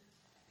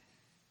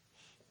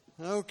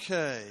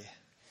Okay,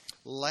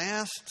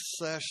 last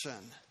session.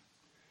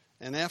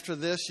 And after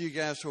this, you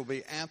guys will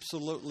be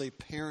absolutely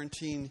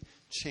parenting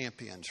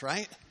champions,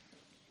 right?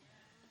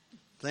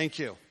 Thank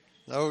you.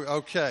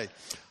 Okay.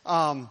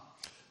 Let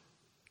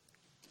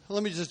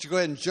me just go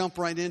ahead and jump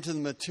right into the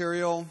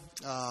material.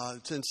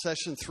 It's in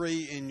session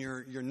 3 in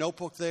your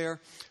notebook there.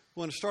 I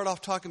want to start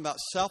off talking about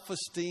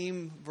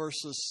self-esteem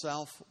versus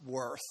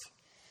self-worth.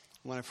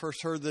 When I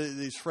first heard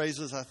these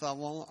phrases, I thought,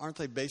 well, aren't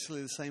they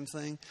basically the same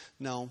thing?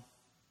 No.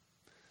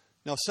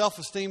 Now,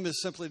 self-esteem is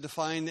simply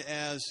defined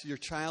as your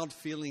child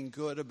feeling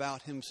good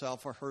about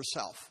himself or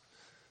herself.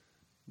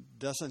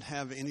 Doesn't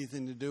have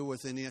anything to do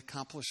with any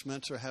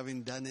accomplishments or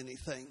having done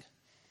anything.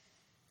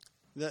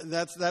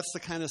 That's the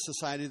kind of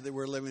society that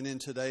we're living in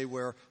today,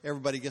 where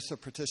everybody gets a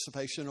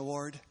participation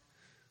award,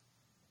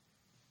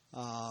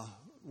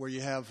 where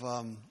you have,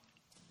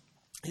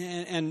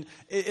 and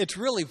it's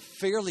really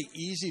fairly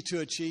easy to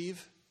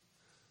achieve.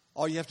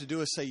 All you have to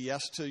do is say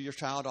yes to your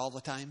child all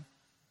the time,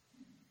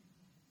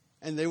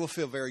 and they will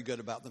feel very good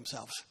about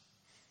themselves.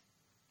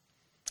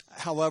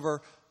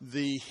 However,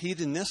 the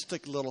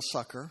hedonistic little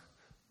sucker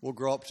will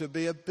grow up to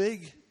be a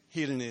big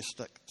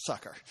hedonistic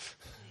sucker.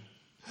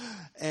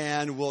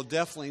 And will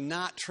definitely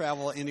not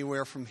travel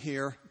anywhere from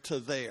here to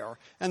there.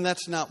 And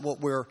that's not what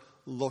we're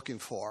looking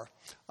for.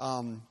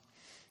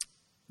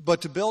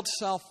 But to build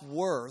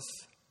self-worth,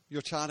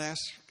 your child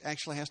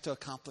actually has to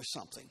accomplish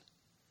something.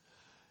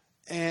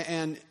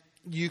 And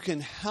you can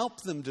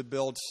help them to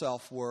build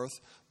self-worth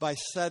by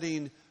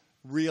setting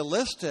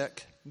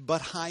realistic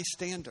but high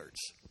standards.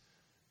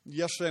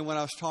 Yesterday when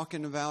I was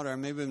talking about, or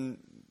maybe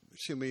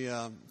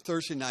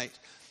Thursday night,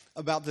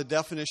 about the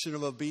definition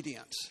of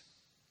obedience.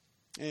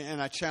 And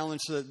I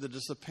challenged that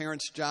it's the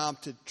parent's job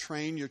to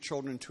train your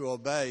children to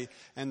obey,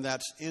 and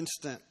that's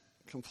instant,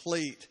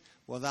 complete,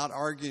 without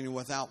arguing,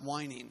 without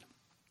whining.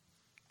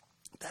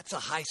 That's a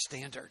high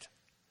standard.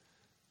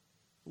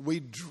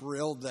 We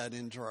drilled that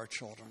into our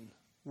children.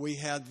 We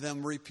had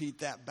them repeat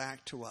that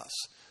back to us.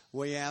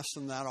 We asked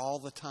them that all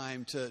the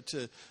time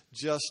to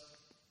just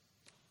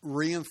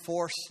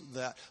reinforce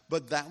that.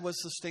 But that was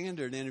the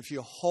standard. And if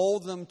you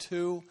hold them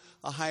to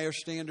a higher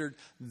standard,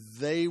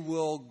 they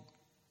will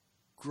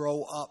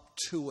grow up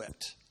to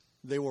it.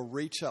 They will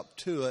reach up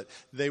to it.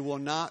 They will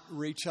not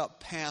reach up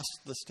past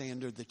the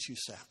standard that you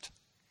set.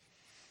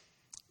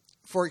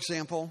 For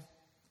example,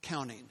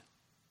 counting.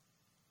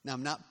 Now,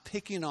 I'm not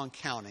picking on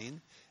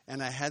counting,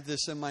 and I had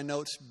this in my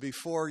notes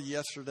before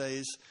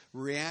yesterday's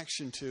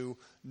reaction to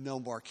no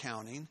more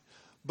counting.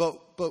 But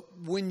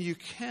when you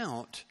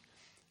count,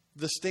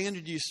 the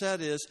standard you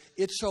set is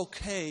it's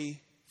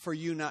okay for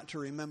you not to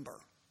remember.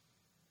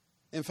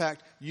 In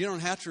fact, you don't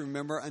have to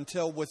remember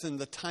until within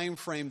the time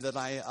frame that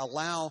I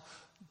allow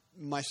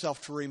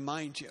myself to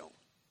remind you.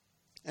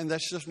 And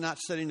that's just not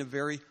setting a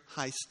very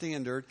high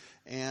standard,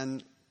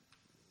 and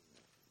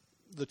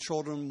the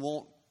children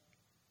won't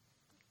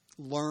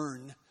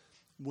learn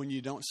when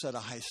you don't set a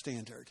high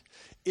standard.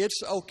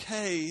 It's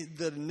okay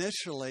that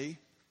initially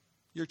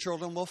your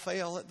children will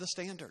fail at the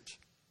standards.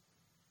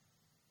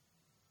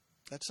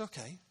 That's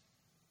okay.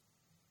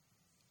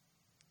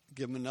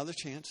 Give them another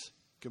chance.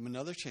 Give them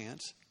another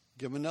chance.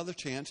 Give them another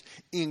chance.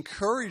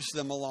 Encourage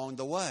them along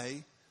the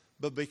way,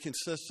 but be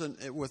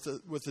consistent with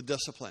the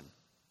discipline.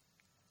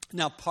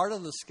 Now, part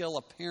of the skill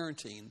of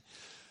parenting,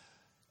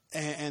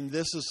 and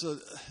this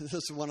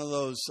is one of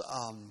those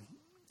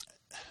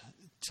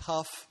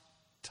tough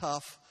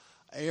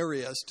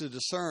areas to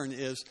discern,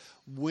 is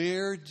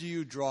where do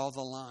you draw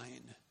the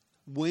line?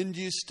 When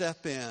do you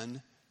step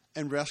in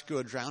and rescue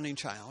a drowning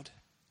child?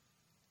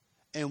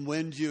 And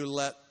when do you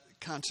let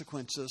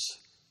consequences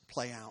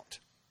play out?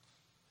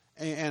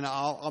 And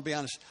I'll be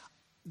honest,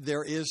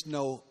 there is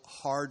no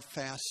hard,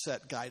 fast,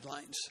 set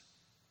guidelines.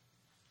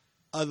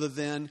 Other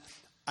than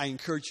I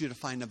encourage you to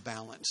find a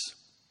balance.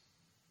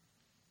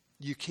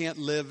 You can't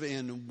live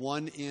in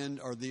one end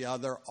or the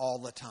other all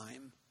the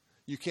time.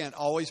 You can't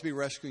always be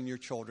rescuing your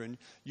children.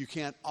 You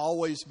can't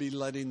always be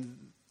letting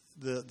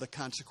the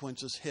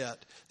consequences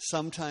hit.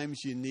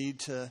 Sometimes you need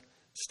to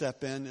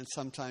step in, and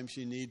sometimes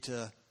you need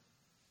to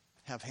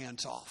have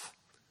hands off.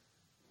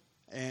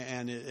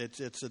 And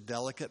it's a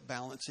delicate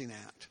balancing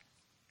act.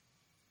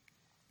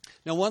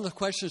 Now, one of the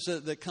questions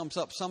that comes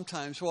up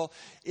sometimes, well,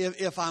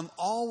 if I'm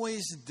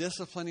always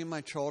disciplining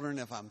my children,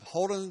 if I'm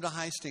holding them to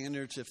high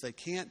standards, if they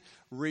can't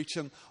reach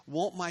them,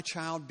 won't my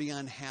child be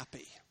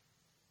unhappy?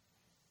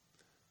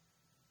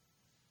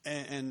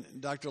 And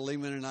Dr.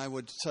 Lehman and I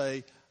would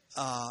say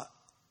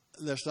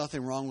there's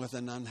nothing wrong with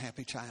an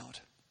unhappy child.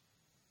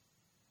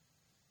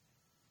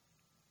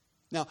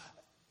 Now,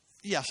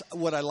 yes,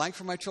 would I like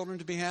for my children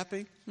to be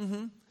happy?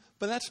 Mm-hmm.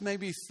 But that's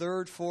maybe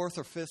 3rd, 4th,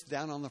 or 5th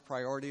down on the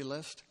priority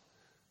list.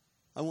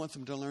 I want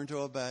them to learn to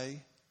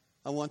obey.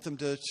 I want them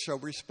to show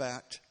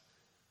respect.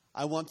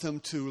 I want them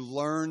to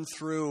learn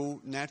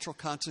through natural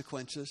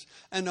consequences.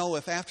 And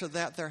if after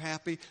that they're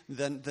happy,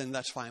 then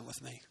that's fine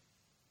with me.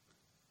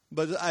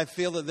 But I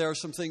feel that there are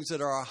some things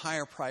that are a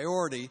higher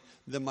priority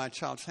than my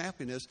child's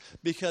happiness,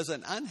 because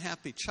an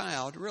unhappy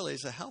child really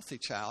is a healthy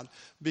child,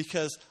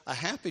 because a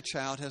happy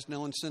child has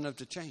no incentive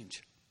to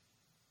change.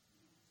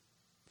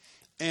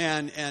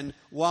 And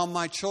while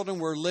my children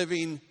were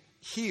living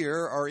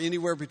here or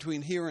anywhere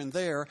between here and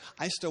there,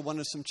 I still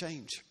wanted some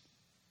change.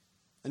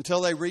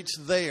 Until they reached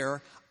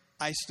there,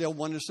 I still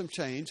wanted some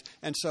change.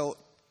 And so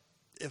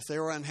if they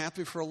were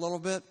unhappy for a little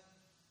bit,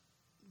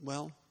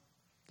 well,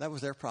 that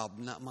was their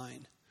problem, not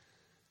mine.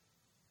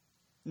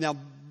 Now,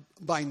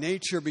 by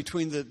nature,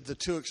 between the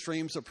two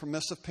extremes, a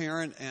permissive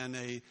parent and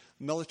a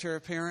military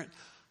parent,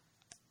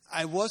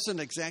 I wasn't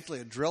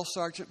exactly a drill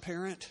sergeant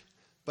parent,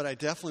 but I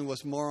definitely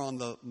was more on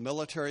the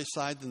military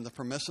side than the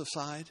permissive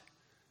side.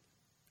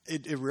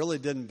 It really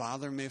didn't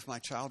bother me if my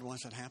child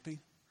wasn't happy,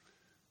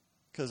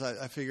 because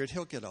I figured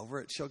he'll get over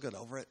it, she'll get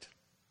over it.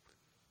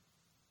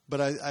 But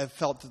I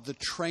felt that the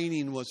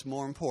training was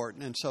more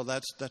important, and so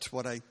that's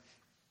what I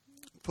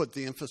put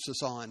the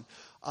emphasis on.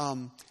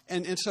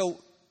 And so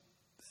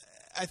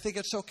I think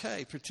it's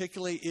okay,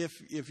 particularly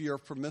if you're a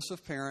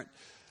permissive parent,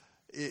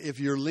 if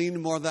you're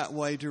leaning more that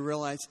way, to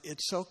realize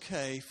it's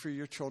okay for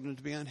your children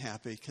to be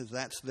unhappy, because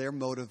that's their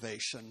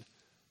motivation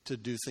to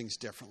do things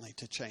differently,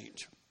 to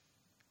change.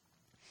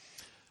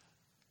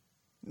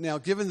 Now,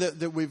 given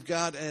that we've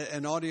got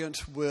an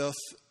audience with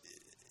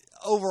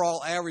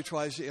overall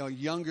average-wise,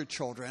 younger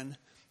children,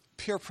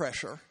 peer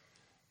pressure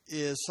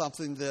is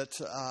something that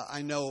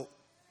I know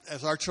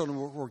as our children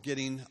were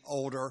getting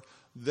older,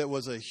 that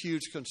was a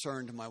huge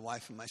concern to my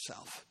wife and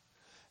myself.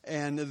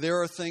 And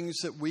there are things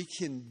that we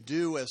can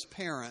do as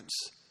parents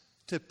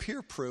to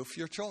peer-proof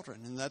your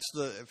children. And that's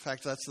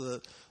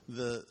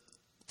the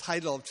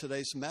title of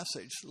today's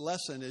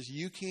lesson is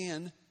You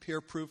Can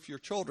Peer-Proof Your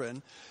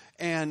Children.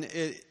 And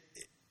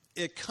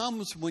it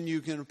comes when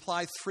you can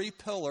apply 3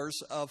 pillars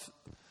of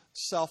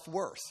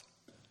self-worth.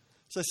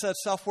 As I said,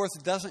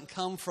 self-worth doesn't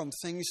come from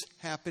things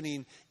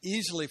happening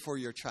easily for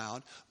your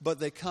child, but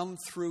they come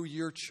through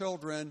your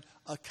children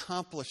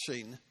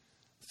accomplishing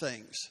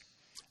things.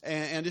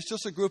 And it's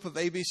just a group of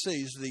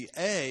ABCs. The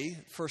A,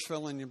 first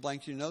fill in your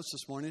blank your notes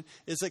this morning,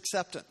 is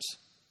acceptance.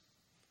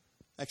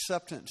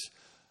 Acceptance.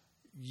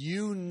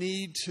 You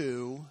need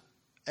to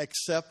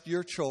accept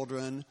your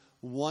children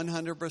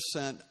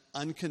 100%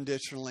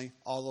 unconditionally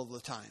all of the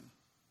time.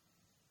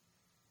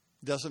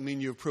 Doesn't mean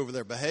you approve of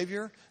their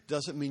behavior.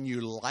 Doesn't mean you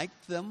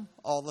like them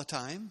all the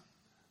time.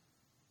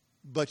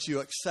 But you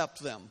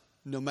accept them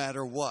no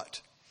matter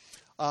what.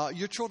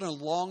 Your children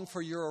long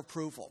for your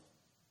approval.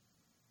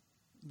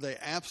 They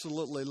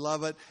absolutely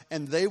love it.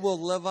 And they will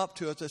live up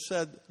to, as I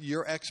said,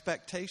 your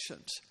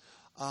expectations.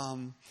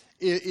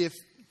 If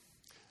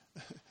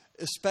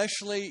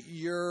especially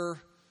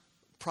your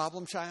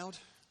problem child,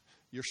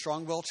 your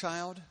strong-willed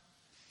child,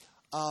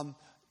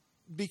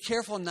 be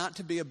careful not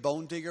to be a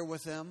bone digger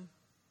with them.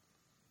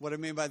 What I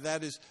mean by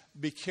that is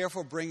be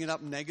careful bringing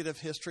up negative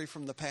history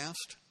from the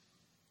past.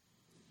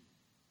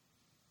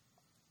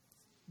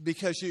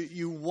 Because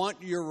you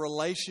want your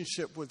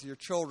relationship with your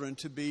children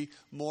to be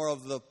more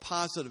of the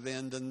positive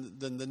end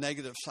than the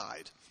negative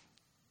side.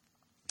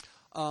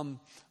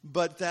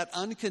 But that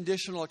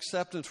unconditional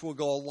acceptance will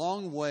go a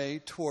long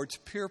way towards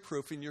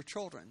peer-proofing your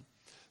children.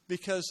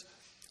 Because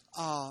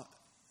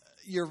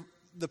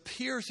the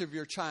peers of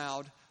your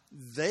child,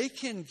 they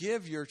can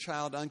give your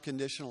child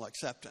unconditional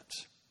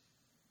acceptance.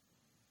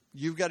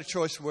 You've got a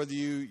choice whether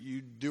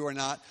you do or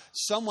not.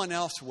 Someone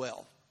else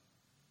will.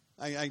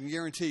 I can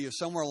guarantee you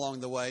somewhere along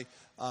the way,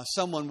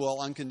 someone will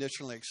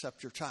unconditionally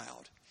accept your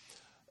child.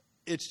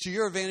 It's to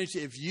your advantage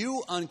if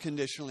you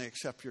unconditionally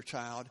accept your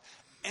child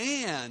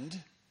and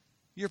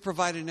you're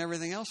providing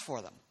everything else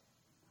for them.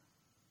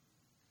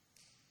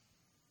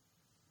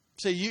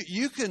 So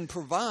you can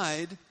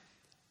provide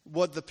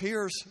what the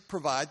peers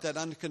provide, that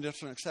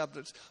unconditional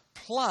acceptance,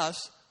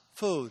 plus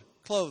food,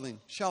 clothing,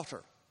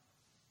 shelter,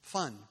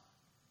 fun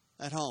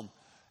at home.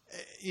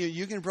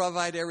 You can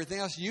provide everything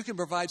else. You can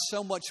provide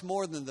so much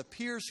more than the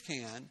peers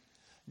can.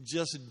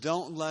 Just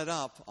don't let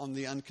up on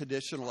the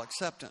unconditional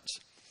acceptance.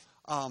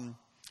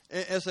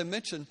 As I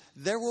mentioned,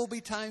 there will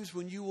be times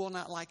when you will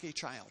not like a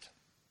child.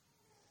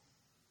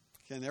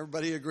 Can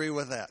everybody agree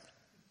with that?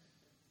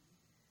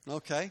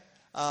 Okay.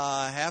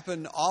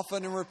 Happened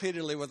often and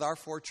repeatedly with our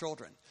 4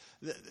 children.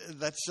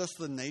 That's just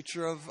the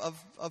nature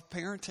of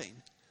parenting.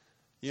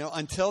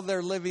 Until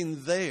they're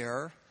living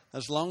there,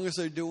 as long as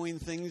they're doing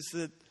things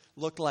that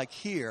look like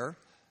here,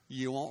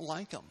 you won't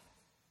like them.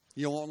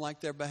 You won't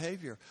like their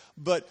behavior.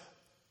 But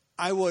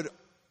I would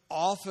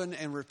often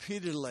and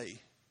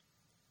repeatedly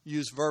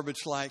use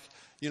verbiage like,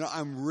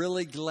 I'm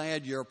really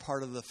glad you're a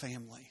part of the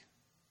family.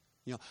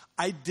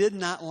 I did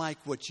not like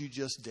what you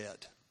just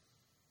did.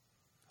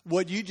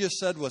 What you just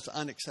said was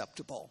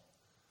unacceptable,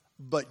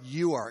 but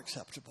you are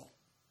acceptable.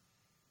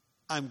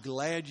 I'm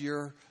glad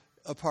you're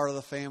a part of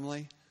the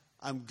family.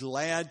 I'm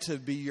glad to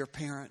be your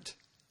parent.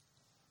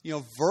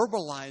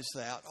 Verbalize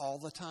that all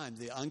the time,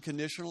 the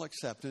unconditional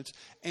acceptance,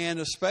 and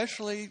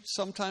especially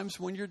sometimes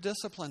when you're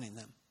disciplining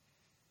them.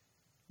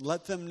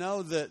 Let them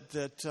know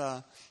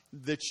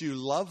that you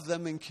love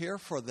them and care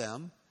for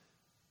them,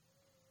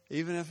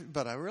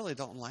 but I really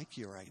don't like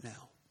you right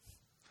now.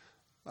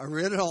 I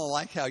really don't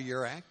like how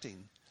you're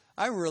acting.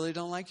 I really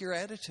don't like your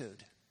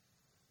attitude.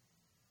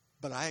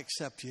 But I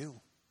accept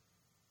you.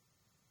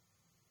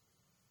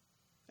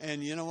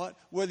 And you know what?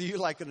 Whether you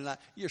like it or not,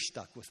 you're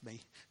stuck with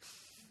me.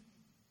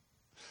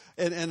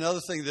 And another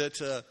thing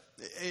that,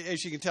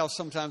 as you can tell,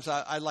 sometimes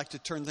I like to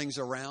turn things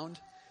around.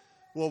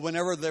 Well,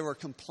 whenever they were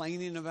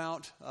complaining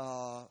about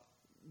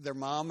their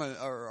mom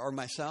or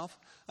myself,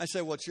 I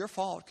say, well, it's your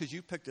fault because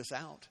you picked us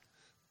out.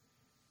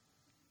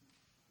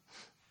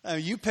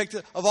 You picked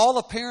it. Of all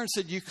the parents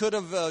that you could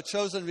have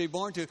chosen to be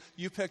born to,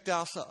 you picked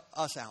us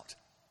out.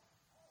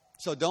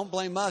 So don't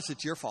blame us.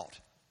 It's your fault.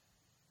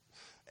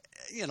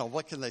 You know,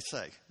 what can they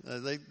say?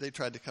 They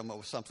tried to come up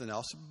with something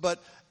else.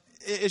 But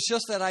it's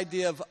just that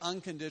idea of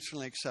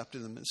unconditionally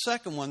accepting them. And the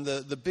second one,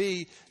 the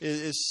B,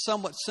 is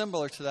somewhat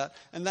similar to that,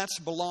 and that's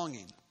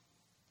belonging.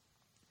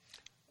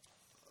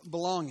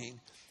 Belonging.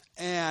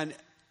 And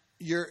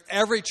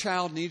every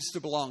child needs to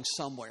belong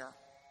somewhere.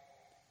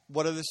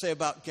 What do they say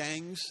about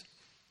gangs?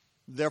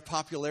 Their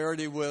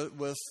popularity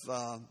with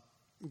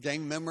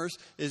gang members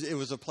is it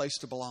was a place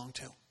to belong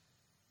to.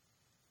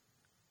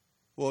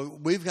 Well,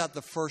 we've got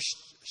the first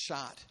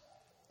shot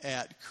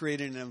at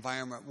creating an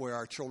environment where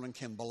our children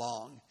can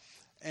belong.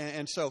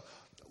 And so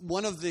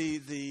one of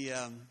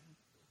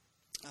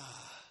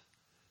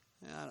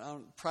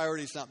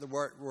priority is not the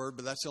word,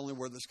 but that's the only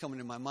word that's coming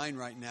to my mind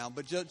right now.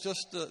 But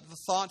just the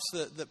thoughts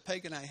that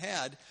Peg and I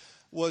had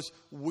was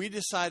we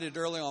decided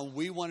early on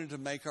we wanted to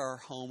make our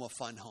home a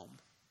fun home.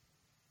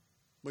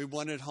 We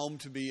wanted home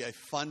to be a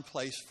fun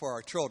place for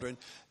our children.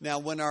 Now,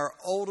 when our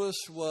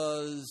oldest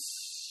was,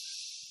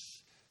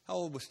 how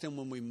old was Tim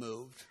when we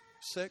moved?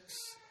 6?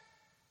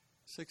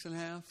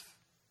 6.5?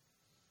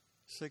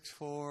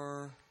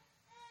 6'4",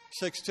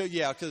 6'2",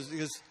 yeah,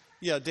 because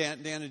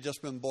Dan had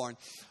just been born.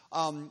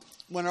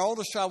 When our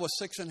oldest child was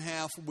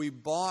 6.5, we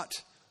bought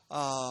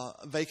a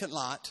vacant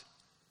lot,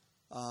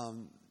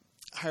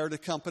 hired a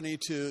company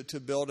to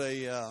build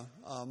a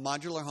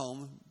modular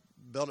home,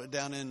 built it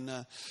down in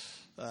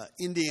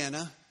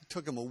Indiana. It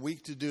took them a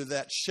week to do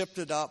that, shipped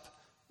it up,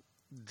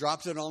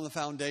 dropped it on the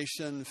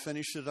foundation,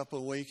 finished it up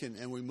a week,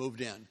 and we moved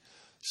in.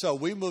 So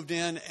we moved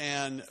in,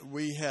 and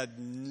we had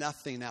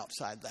nothing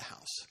outside the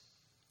house.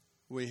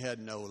 We had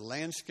no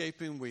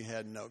landscaping. We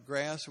had no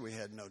grass. We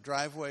had no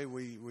driveway.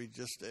 We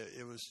just,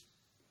 it was,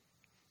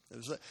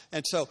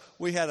 and so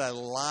we had a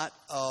lot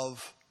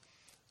of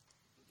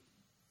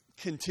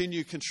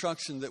continued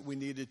construction that we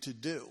needed to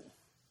do.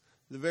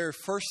 The very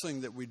first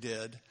thing that we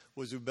did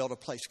was we built a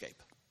playscape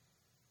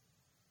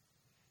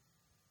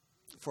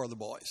for the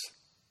boys.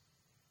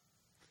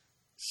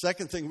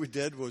 Second thing we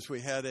did was we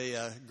had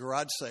a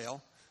garage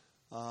sale.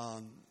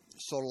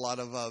 Sold a lot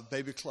of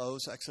baby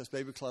clothes, excess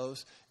baby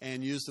clothes,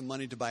 and used the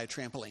money to buy a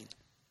trampoline.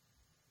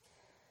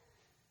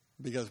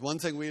 Because one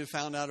thing we had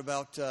found out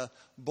about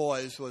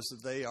boys was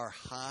that they are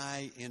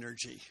high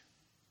energy.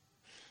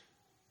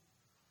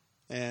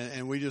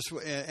 And we just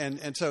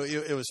and so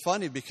it was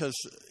funny because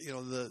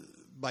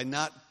by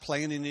not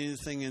planting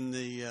anything in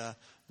the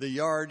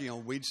yard,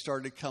 weeds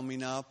started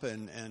coming up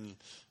and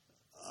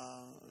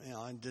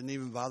I didn't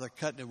even bother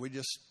cutting it. We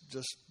just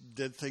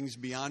did things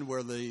beyond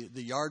where the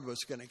yard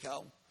was going to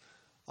go.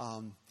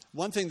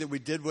 One thing that we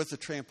did with the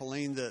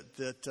trampoline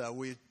that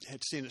we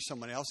had seen at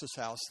someone else's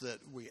house that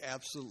we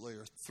absolutely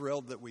are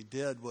thrilled that we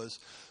did was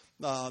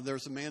there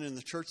was a man in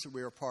the church that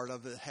we were part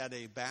of that had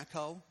a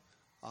backhoe,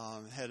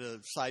 had a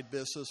side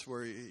business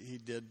where he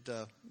did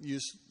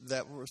use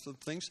that worth of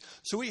things.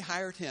 So we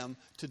hired him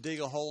to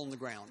dig a hole in the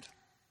ground.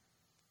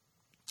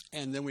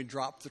 And then we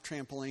dropped the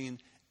trampoline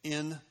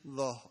in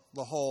the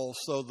hole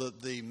so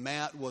that the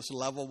mat was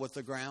level with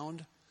the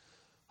ground.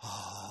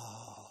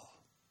 Oh.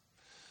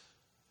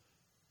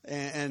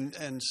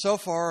 And so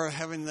far,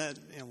 having that,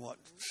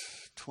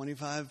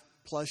 25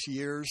 plus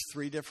years,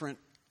 3 different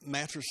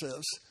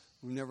mattresses,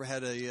 we've never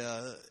had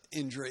a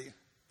injury,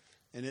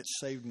 and it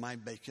saved my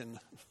bacon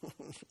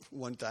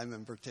one time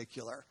in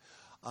particular.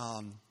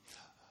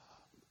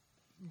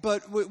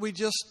 But we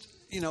just,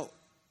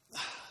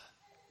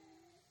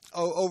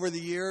 over the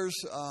years,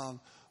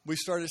 we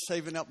started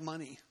saving up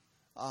money.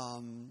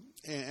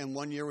 And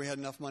one year we had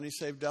enough money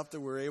saved up that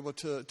we were able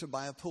to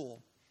buy a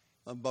pool.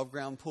 Above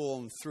ground pool,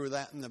 and threw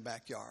that in the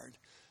backyard.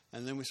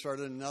 And then we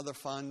started another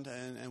fund,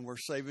 and we're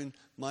saving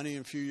money.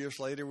 And a few years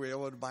later, we were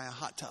able to buy a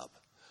hot tub.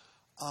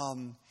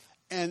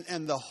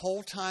 And the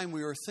whole time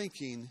we were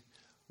thinking,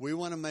 we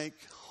want to make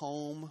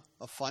home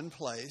a fun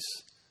place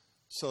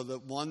so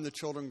that, one, the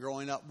children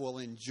growing up will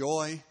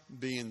enjoy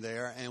being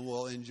there and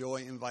will enjoy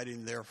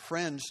inviting their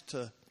friends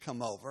to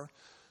come over.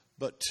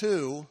 But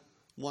 2,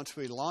 once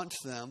we launch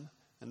them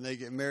and they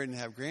get married and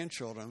have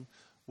grandchildren,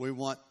 we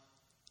want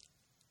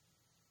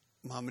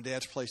Mom and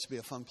Dad's place to be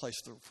a fun place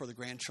for the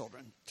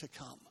grandchildren to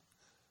come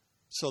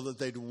so that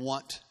they'd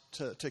want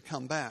to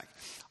come back.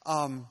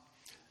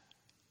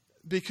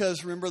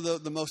 Because remember,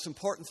 the most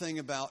important thing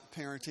about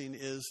parenting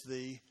is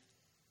the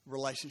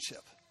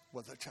relationship.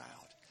 with a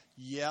child.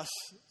 Yes,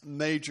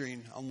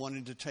 majoring on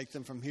wanting to take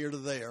them from here to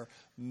there,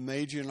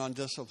 majoring on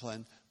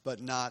discipline,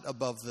 but not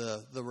above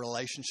the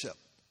relationship.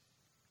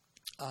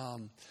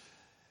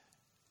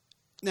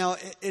 Now,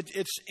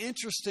 it's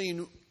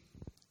interesting,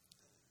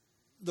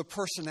 the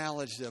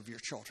personalities of your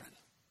children.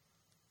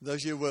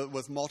 Those of you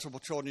with multiple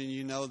children,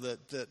 you know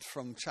that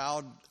from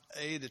child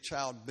A to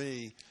child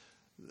B,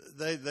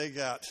 they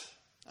got,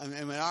 I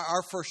mean,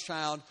 our first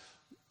child,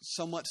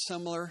 somewhat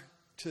similar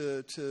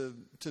to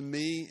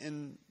me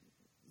in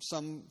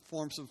some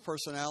forms of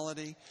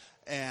personality,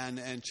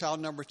 and child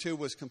number 2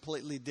 was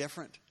completely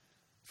different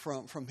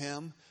from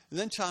him. And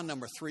then child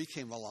number 3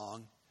 came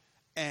along,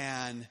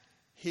 and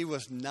he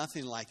was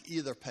nothing like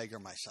either Peg or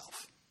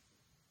myself.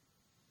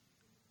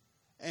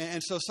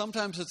 And so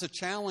sometimes it's a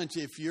challenge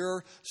if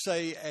you're,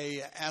 say,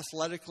 a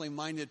athletically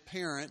minded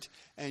parent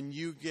and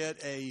you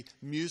get a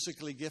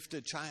musically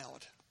gifted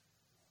child,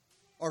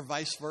 or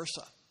vice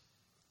versa.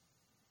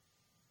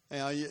 You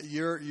know,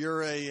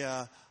 you're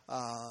a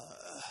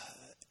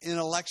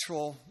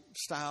intellectual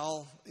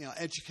style,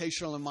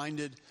 educationally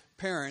minded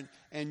parent,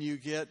 and you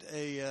get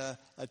a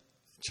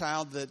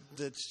child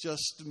that's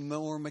just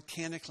more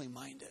mechanically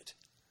minded.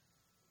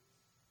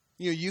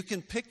 You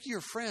can pick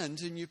your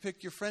friends, and you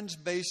pick your friends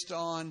based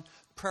on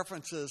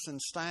preferences and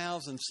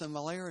styles and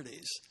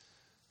similarities.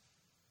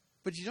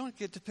 But you don't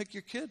get to pick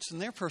your kids and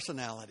their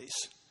personalities.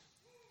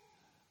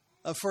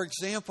 For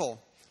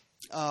example,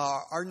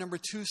 our number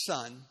 2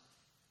 son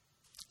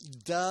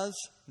does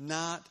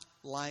not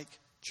like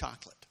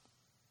chocolate.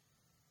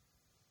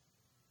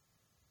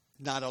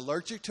 Not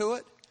allergic to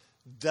it,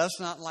 does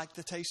not like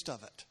the taste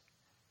of it.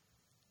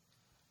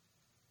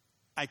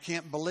 I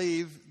can't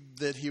believe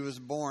that he was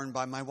born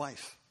by my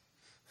wife.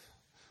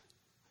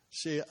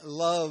 She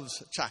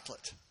loves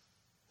chocolate.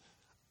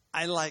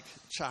 I like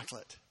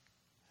chocolate.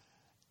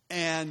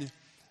 And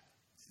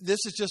this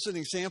is just an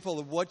example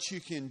of what you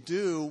can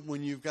do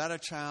when you've got a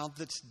child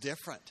that's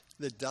different,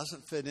 that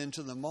doesn't fit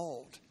into the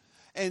mold.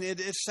 And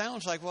it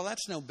sounds like, well,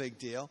 that's no big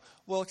deal.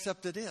 Well,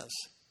 except it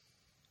is.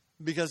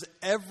 Because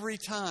every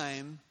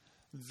time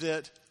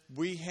that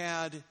we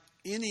had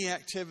any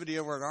activity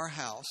over at our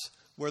house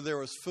where there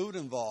was food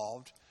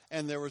involved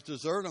and there was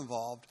dessert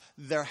involved,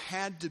 there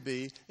had to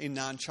be a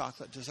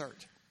non-chocolate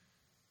dessert.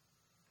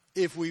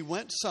 If we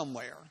went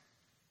somewhere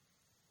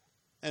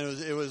and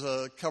it was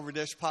a cover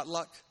dish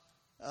potluck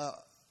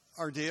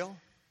ordeal,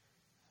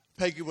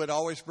 Peggy would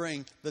always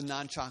bring the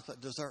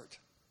non-chocolate dessert.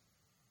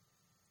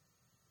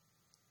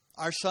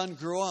 Our son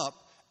grew up,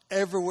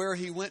 everywhere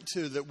he went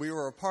to that we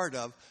were a part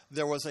of,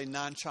 there was a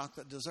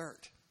non-chocolate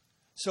dessert.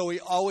 So he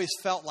always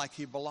felt like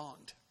he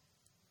belonged.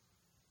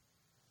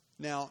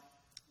 Now,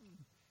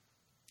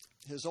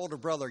 his older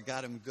brother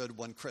got him good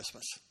one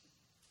Christmas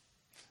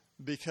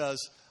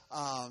because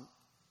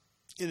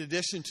in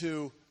addition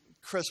to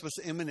Christmas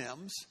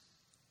M&Ms,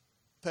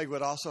 Peg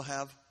would also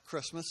have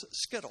Christmas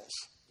Skittles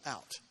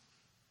out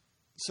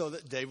so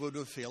that David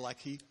would feel like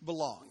he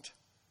belonged.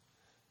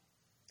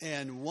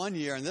 And one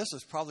year, and this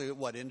was probably,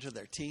 into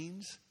their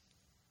teens,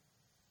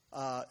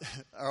 our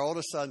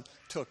oldest son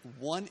took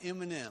one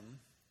M&M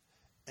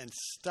and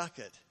stuck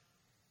it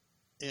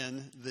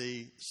in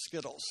the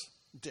Skittles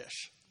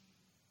dish.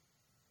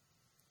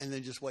 And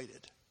then just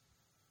waited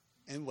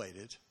and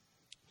waited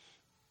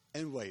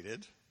and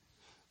waited.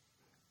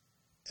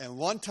 And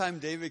one time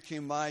David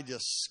came by,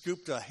 just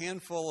scooped a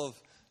handful of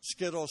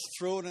Skittles,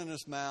 threw it in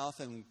his mouth,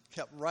 and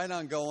kept right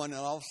on going,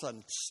 and all of a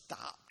sudden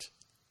stopped,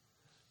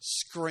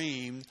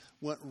 screamed,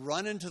 went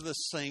running to the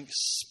sink,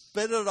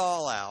 spit it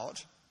all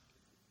out.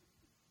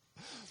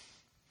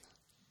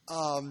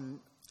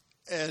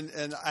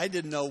 And I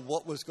didn't know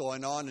what was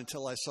going on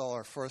until I saw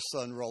our first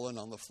son rolling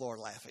on the floor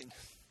laughing.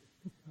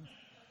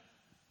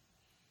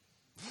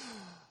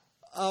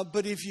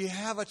 But if you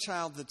have a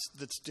child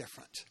that's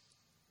different,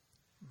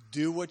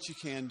 do what you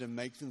can to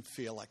make them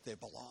feel like they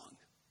belong,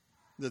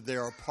 that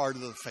they're a part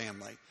of the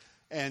family.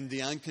 And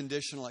the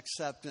unconditional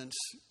acceptance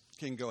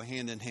can go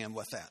hand in hand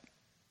with that.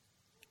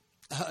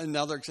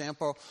 Another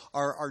example,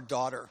 our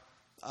daughter.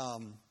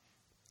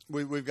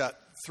 We've got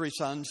 3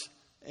 sons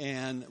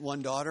and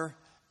 1 daughter.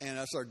 And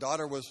as our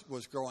daughter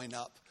was growing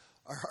up,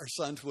 our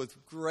sons with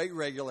great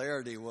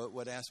regularity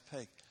would ask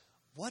Peg,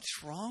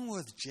 "What's wrong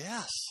with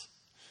Jess?"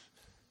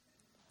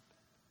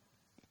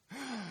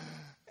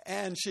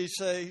 And she'd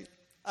say,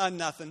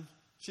 "Nothing.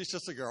 She's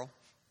just a girl.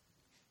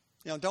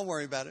 Don't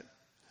worry about it."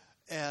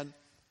 And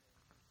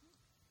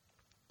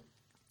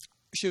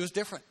she was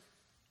different.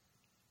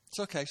 It's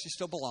okay. She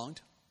still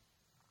belonged.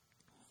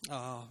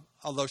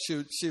 Although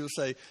she would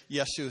say,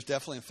 yes, she was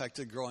definitely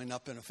affected growing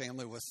up in a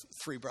family with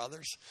 3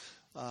 brothers.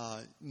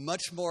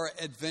 Much more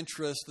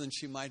adventurous than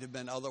she might have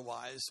been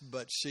otherwise,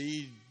 but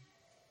she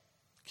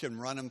can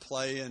run and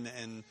play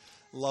and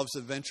loves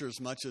adventure as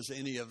much as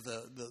any of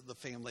the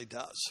family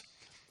does.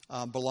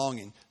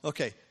 Belonging.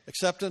 Okay,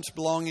 acceptance,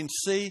 belonging.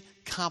 C,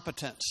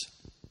 competence.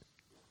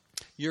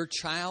 Your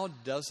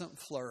child doesn't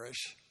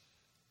flourish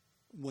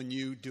when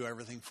you do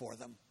everything for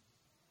them.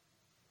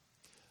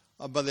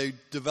 But they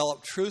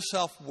develop true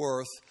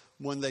self-worth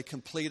when they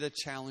complete a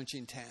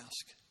challenging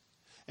task.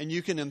 And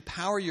you can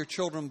empower your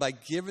children by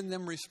giving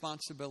them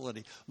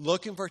responsibility,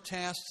 looking for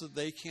tasks that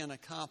they can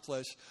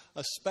accomplish,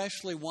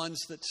 especially ones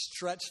that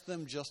stretch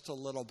them just a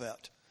little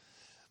bit.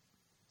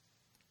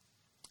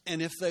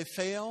 And if they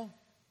fail,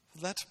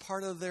 that's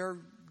part of their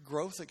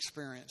growth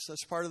experience.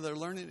 That's part of their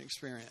learning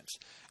experience.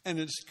 And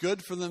it's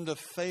good for them to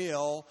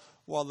fail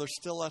while they're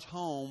still at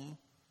home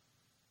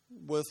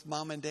with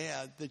mom and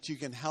dad, that you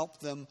can help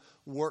them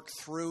work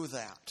through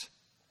that.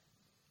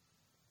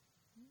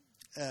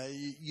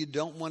 You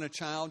don't want a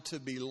child to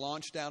be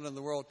launched out in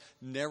the world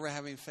never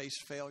having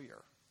faced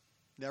failure,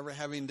 never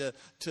having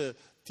to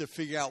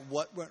figure out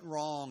what went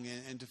wrong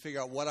and to figure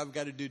out what I've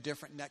got to do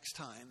different next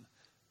time,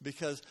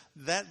 because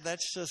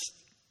that's just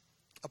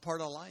a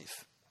part of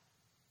life,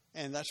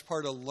 and that's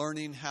part of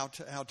learning how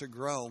to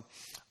grow.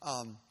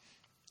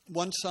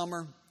 One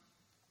summer,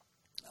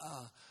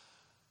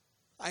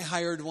 I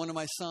hired one of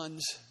my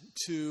sons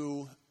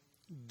to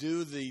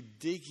do the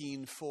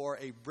digging for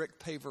a brick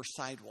paver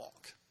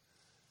sidewalk.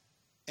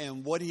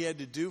 And what he had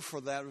to do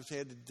for that was he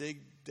had to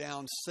dig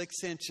down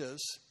 6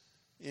 inches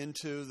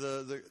into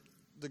the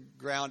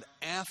ground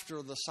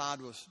after the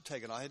sod was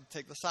taken off. I had to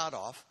take the sod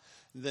off,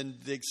 then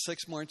dig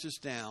 6 more inches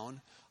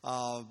down,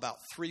 about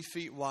 3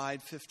 feet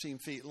wide, 15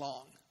 feet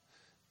long.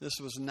 This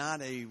was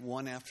not a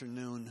one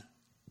afternoon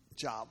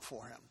job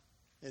for him.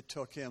 It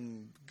took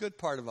him a good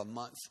part of a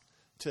month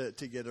to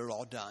get it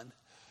all done.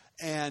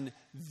 And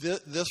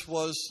this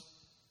was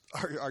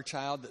our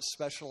child that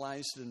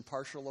specialized in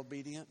partial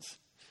obedience.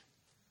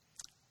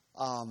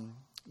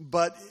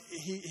 But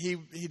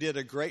he did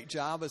a great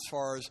job as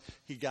far as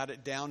he got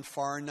it down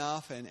far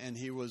enough, and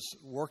he was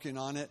working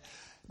on it.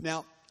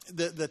 Now,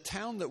 the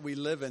town that we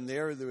live in, the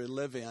area that we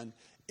live in,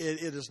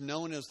 it is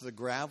known as the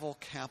gravel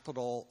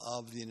capital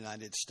of the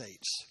United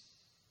States.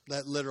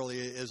 That literally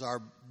is our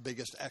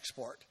biggest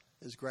export,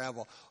 is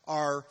gravel.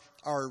 Our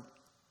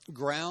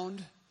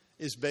ground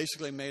is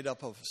basically made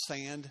up of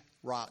sand,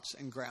 rocks,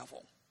 and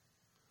gravel.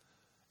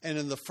 And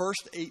in the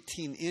first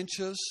 18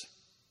 inches,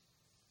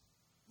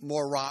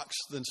 more rocks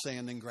than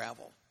sand and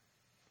gravel.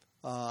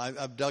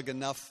 I've dug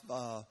enough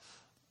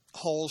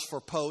holes for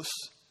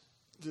posts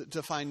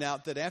to find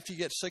out that after you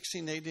get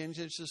 16 to 18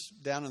 inches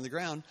down in the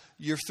ground,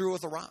 you're through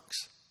with the rocks.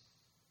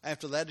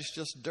 After that, it's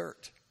just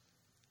dirt.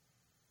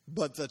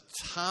 But the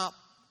top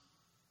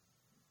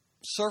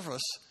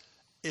surface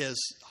is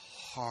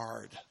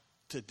hard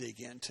to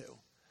dig into.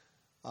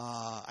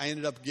 I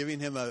ended up giving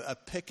him a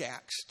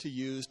pickaxe to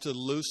use to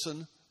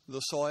loosen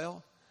the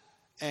soil.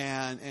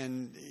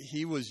 And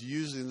he was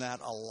using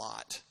that a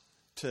lot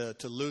to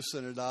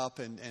loosen it up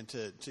and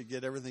to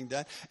get everything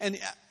done. And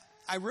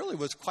I really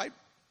was quite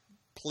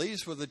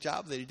pleased with the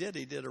job that he did.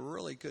 He did a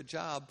really good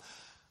job.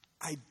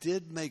 I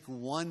did make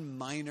one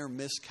minor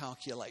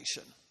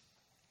miscalculation.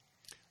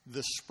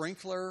 The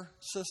sprinkler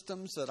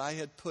systems that I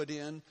had put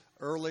in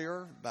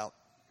earlier, about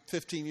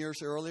 15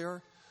 years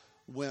earlier,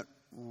 went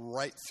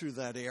right through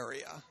that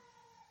area.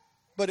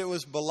 But it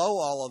was below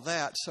all of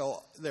that,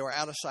 so they were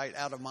out of sight,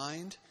 out of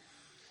mind.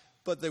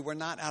 But they were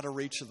not out of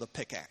reach of the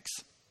pickaxe.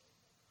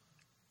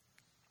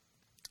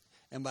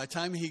 And by the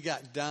time he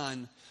got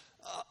done,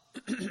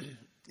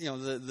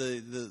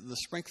 the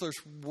sprinklers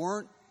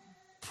weren't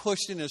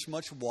pushing as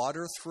much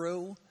water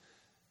through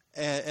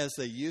as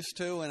they used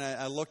to. And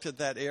I looked at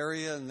that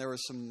area, and there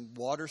was some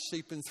water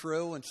seeping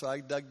through, and so I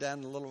dug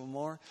down a little bit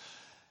more.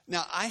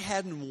 Now, I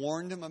hadn't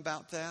warned him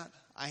about that.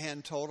 I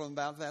hadn't told him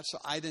about that, so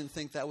I didn't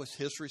think that was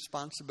his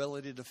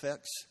responsibility to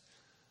fix.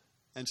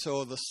 And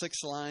so the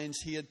 6 lines,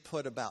 he had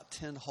put about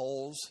 10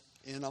 holes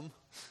in them.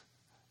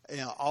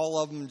 All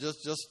of them just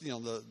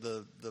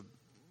the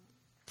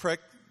prick,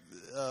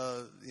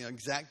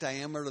 exact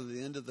diameter of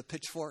the end of the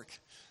pitchfork.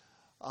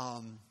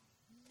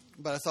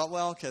 But I thought,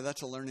 well, okay,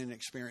 that's a learning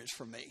experience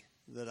for me,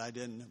 that I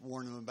didn't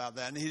warn him about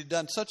that. And he had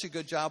done such a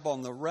good job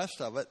on the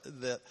rest of it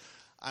that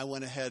I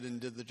went ahead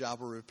and did the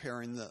job of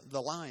repairing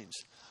the lines.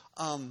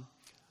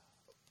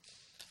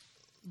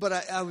 But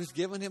I was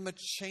giving him a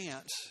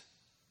chance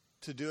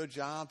to do a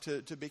job,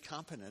 to be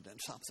competent in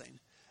something.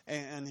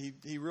 And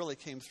he really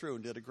came through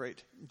and did a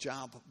great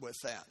job with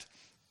that.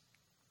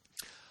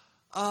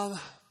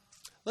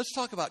 Let's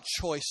talk about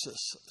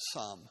choices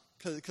some,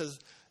 because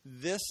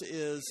this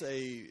is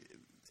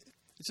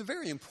it's a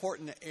very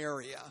important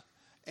area.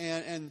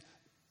 And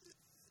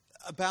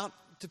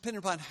depending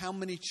upon how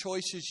many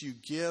choices you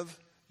give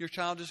your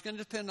child is going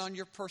to depend on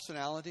your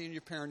personality and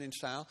your parenting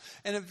style.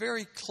 And it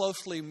very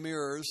closely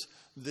mirrors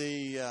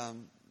the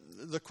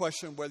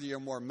question of whether you're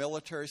a more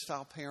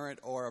military-style parent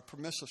or a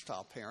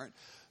permissive-style parent.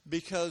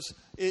 Because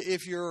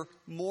if you're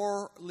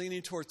more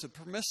leaning towards the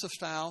permissive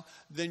style,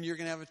 then you're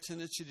going to have a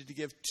tendency to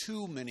give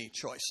too many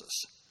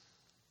choices.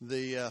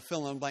 The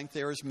fill-in-blank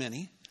there is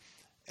many.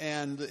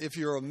 And if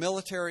you're a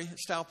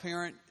military-style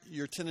parent,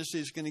 your tendency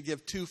is going to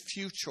give too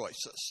few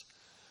choices.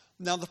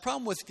 Now, the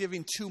problem with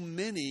giving too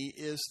many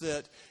is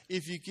that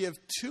if you give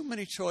too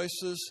many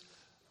choices,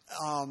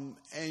 and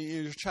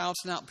your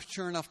child's not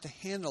mature enough to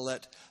handle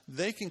it,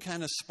 they can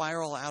kind of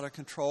spiral out of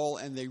control,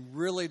 and they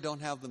really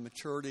don't have the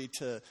maturity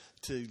to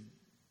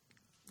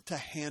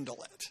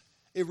handle it.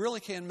 It really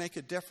can make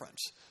a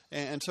difference.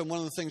 And so one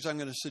of the things I'm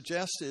going to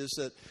suggest is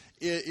that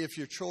if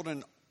your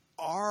children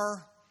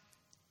are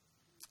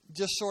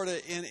just sort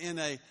of in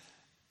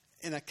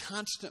a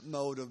constant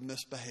mode of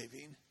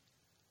misbehaving,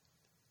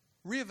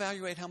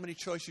 reevaluate how many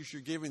choices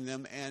you're giving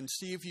them and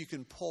see if you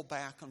can pull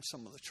back on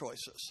some of the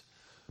choices.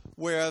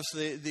 Whereas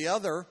the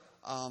other,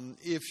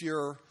 if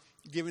you're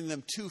giving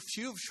them too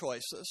few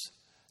choices,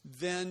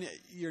 then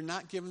you're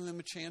not giving them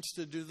a chance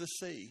to do the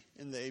C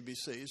in the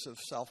ABCs of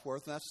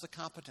self-worth, and that's the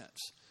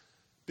competence.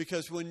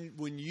 Because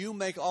when you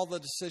make all the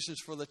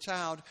decisions for the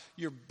child,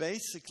 you're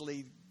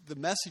basically, the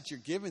message you're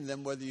giving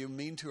them, whether you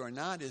mean to or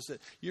not, is that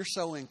you're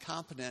so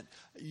incompetent,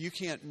 you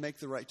can't make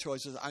the right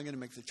choices. I'm going to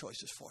make the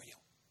choices for you.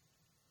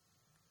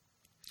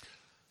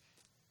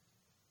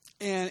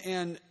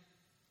 And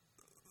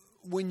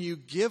when you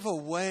give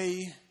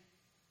away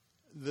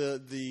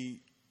the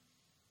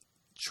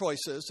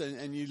choices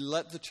and you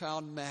let the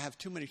child have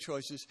too many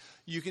choices,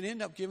 you can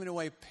end up giving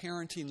away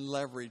parenting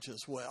leverage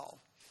as well.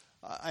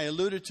 I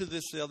alluded to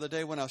this the other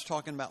day when I was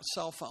talking about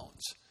cell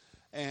phones.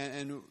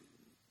 And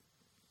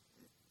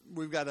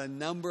we've got a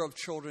number of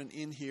children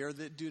in here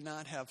that do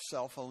not have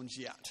cell phones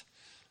yet.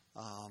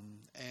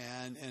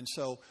 And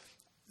so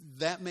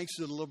that makes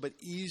it a little bit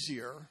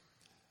easier.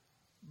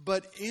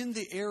 But in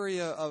the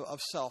area of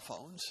cell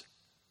phones,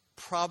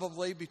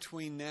 probably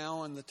between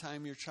now and the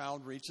time your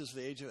child reaches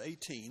the age of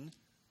 18,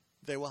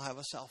 they will have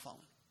a cell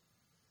phone.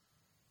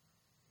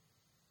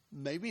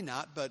 Maybe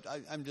not, but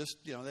I'm just,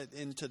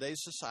 in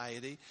today's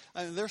society,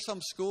 there's some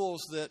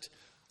schools that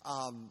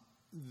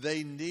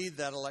they need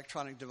that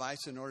electronic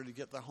device in order to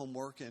get their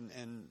homework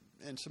and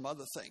some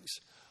other things.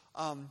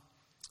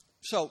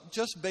 So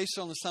just based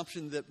on the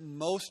assumption that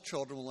most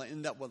children will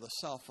end up with a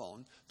cell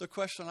phone, the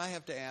question I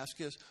have to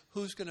ask is,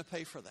 who's going to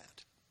pay for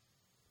that?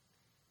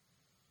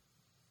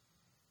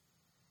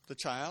 The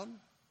child?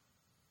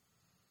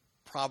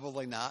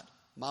 Probably not.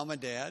 Mom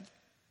and dad?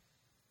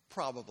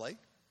 Probably.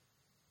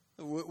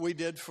 We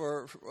did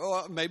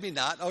well, maybe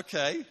not.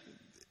 Okay.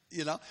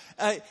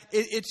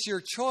 It's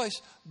your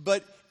choice.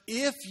 But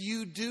if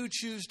you do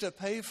choose to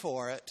pay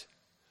for it,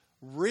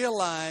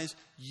 realize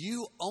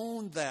you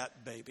own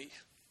that baby.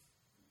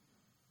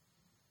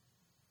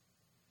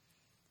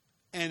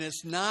 And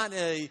it's not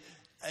a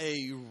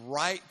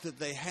right that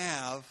they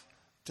have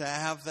to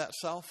have that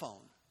cell phone.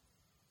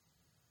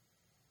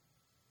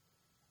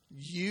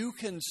 You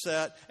can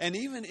set, and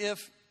even if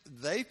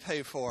they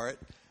pay for it,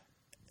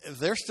 if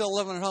they're still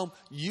living at home,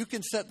 you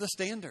can set the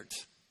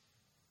standards.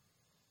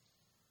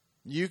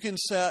 You can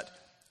set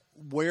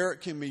where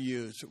it can be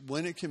used,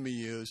 when it can be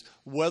used,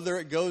 whether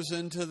it goes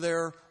into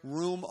their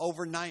room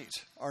overnight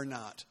or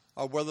not,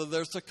 or whether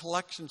there's a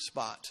collection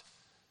spot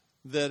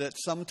that at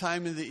some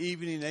time in the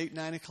evening, 8,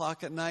 9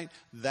 o'clock at night,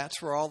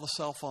 that's where all the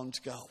cell phones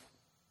go.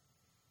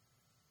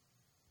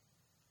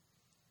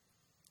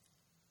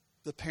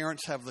 The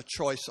parents have the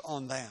choice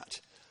on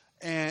that.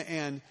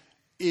 And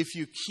if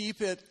you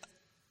keep it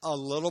a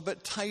little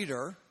bit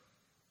tighter,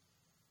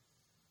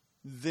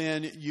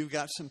 then you've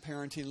got some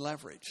parenting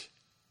leverage.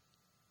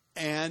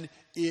 And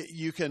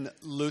you can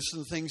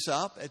loosen things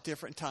up at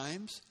different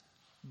times.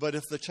 But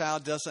if the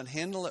child doesn't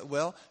handle it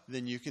well,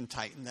 then you can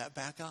tighten that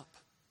back up.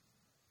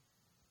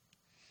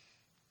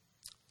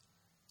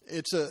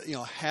 It's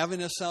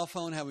having a cell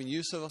phone, having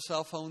use of a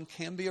cell phone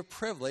can be a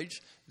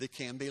privilege that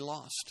can be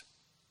lost.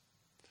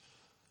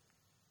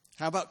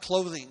 How about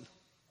clothing?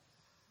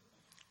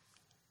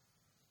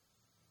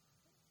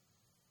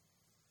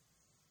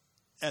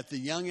 At the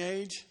young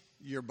age,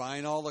 you're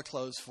buying all the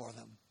clothes for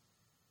them.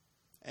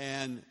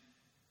 And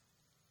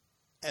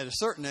at a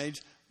certain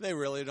age, they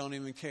really don't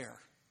even care.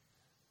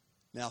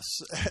 Now,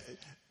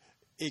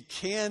 it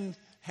can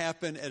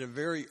happen at a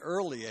very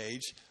early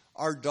age.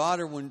 Our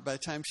daughter, by the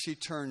time she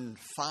turned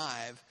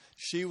 5,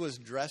 she was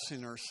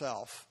dressing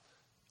herself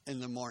in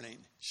the morning.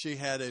 She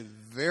had a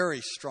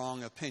very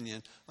strong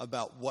opinion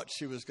about what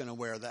she was going to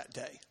wear that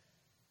day.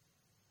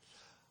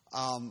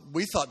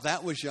 We thought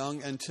that was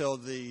young until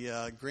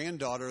the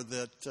granddaughter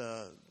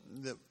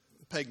that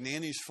Peg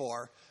nannies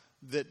for,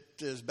 that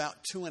is about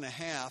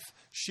 2.5,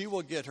 she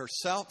will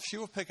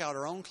pick out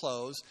her own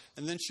clothes,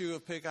 and then she will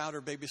pick out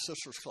her baby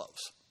sister's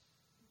clothes.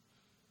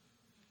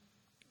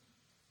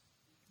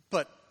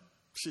 But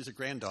she's a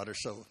granddaughter,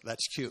 so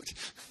that's cute.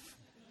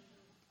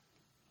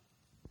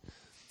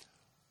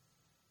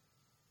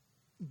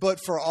 But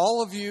for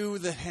all of you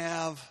that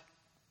have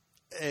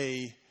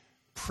a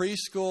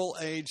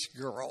preschool-age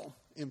girl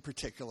in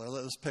particular,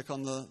 let's pick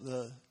on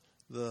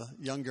the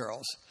young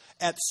girls.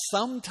 At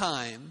some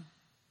time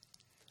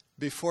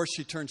before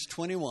she turns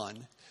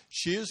 21,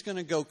 she is going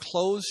to go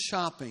clothes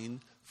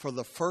shopping for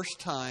the first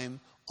time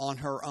on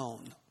her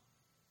own.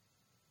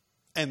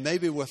 And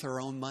maybe with her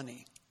own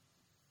money.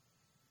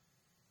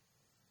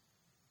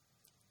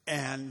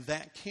 And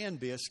that can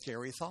be a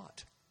scary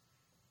thought.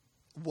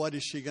 What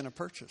is she going to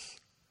purchase?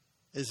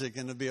 Is it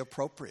going to be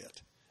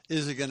appropriate?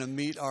 Is it going to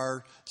meet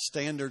our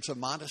standards of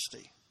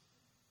modesty?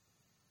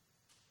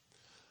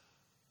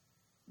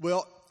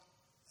 Well,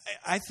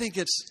 I think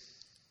it's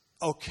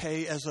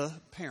okay as a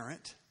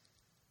parent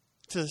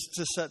to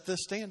set this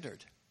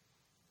standard.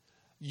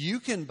 You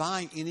can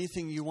buy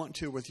anything you want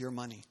to with your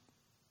money.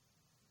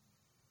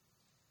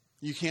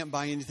 You can't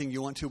buy anything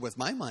you want to with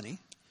my money.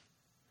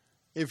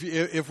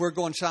 If we're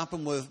going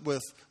shopping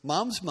with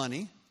mom's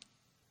money,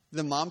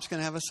 then mom's going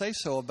to have a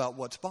say-so about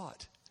what's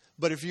bought.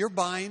 But if you're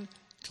buying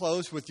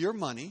clothes with your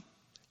money,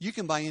 you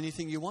can buy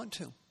anything you want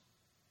to.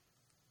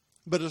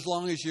 But as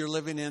long as you're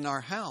living in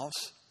our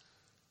house,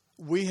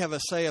 we have a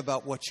say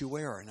about what you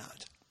wear or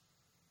not.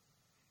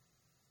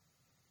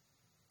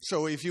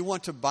 So if you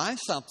want to buy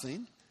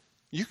something,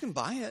 you can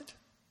buy it.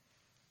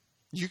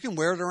 You can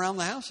wear it around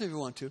the house if you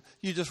want to.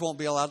 You just won't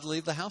be allowed to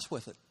leave the house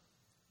with it.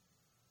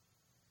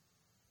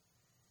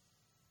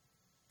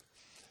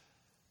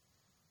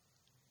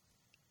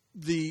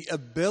 The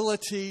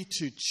ability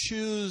to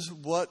choose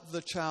what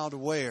the child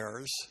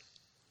wears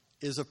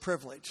is a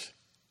privilege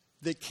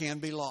that can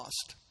be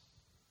lost.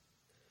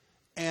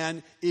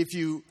 And if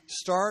you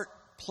start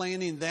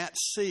planting that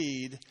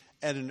seed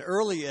at an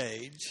early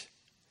age,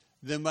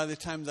 then by the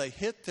time they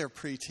hit their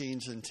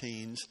preteens and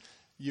teens,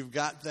 you've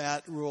got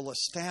that rule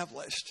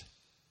established.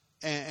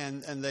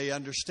 And they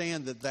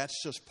understand that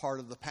that's just part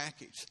of the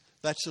package.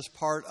 That's just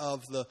part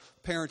of the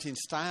parenting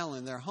style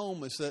in their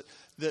home, is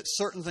that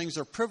certain things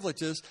are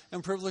privileges,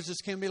 and privileges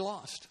can be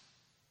lost.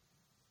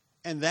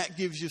 And that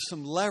gives you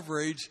some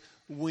leverage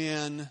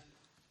when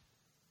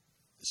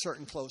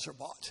certain clothes are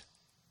bought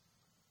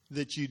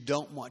that you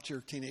don't want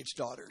your teenage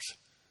daughters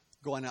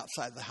going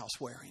outside the house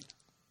wearing.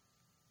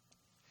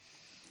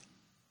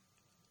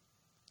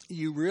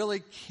 You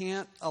really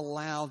can't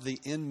allow the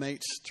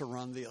inmates to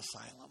run the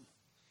asylum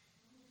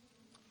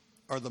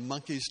or the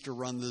monkeys to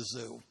run the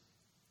zoo.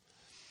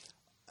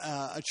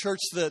 A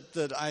church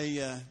that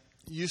I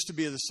used to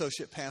be an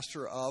associate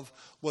pastor of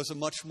was a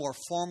much more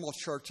formal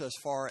church as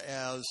far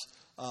as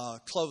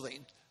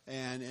clothing.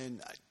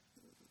 And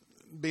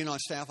being on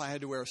staff, I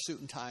had to wear a suit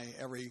and tie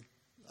every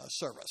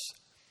service.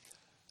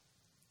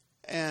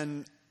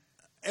 And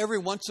every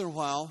once in a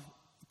while,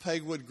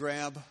 Peg would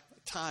grab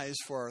ties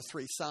for our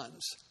three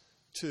sons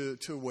to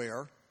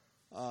wear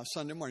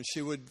Sunday morning.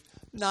 She would,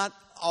 not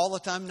all the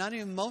time, not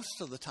even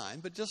most of the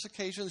time, but just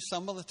occasionally,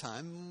 some of the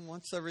time,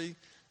 once every,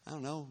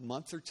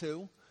 month or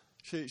two,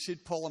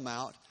 she'd pull them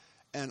out.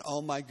 And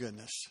oh my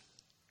goodness,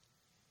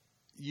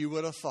 you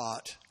would have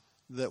thought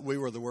that we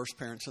were the worst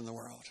parents in the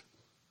world.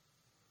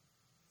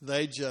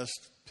 They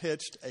just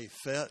pitched a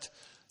fit.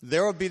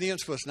 Their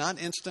obedience was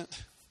not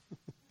instant.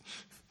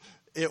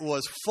 It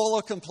was full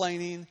of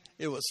complaining.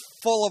 It was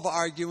full of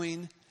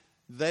arguing.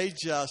 They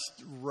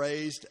just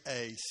raised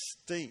a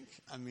stink.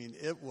 I mean,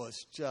 it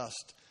was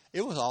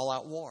all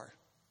out war.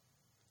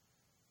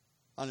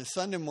 On a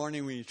Sunday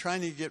morning when you're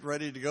trying to get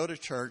ready to go to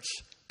church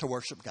to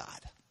worship God.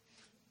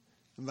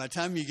 And by the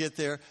time you get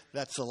there,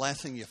 that's the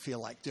last thing you feel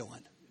like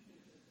doing.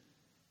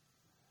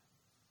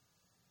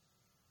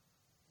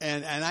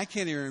 And I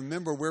can't even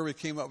remember where we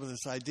came up with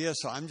this idea,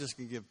 so I'm just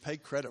going to give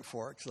Peg credit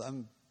for it because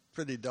I'm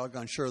pretty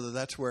doggone sure that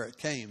that's where it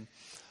came.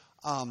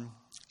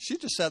 She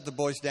just sat the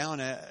boys down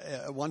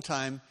at one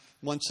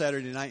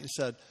Saturday night and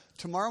said,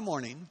 tomorrow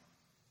morning,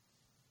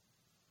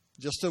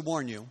 just to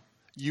warn you,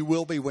 you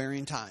will be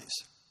wearing ties.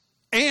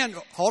 And,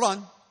 hold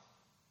on,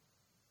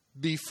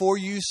 before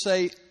you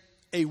say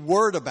a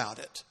word about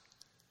it,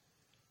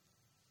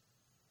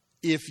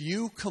 if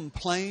you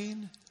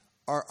complain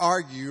or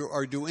argue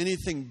or do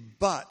anything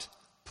but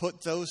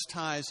put those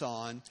ties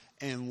on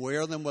and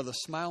wear them with a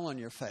smile on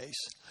your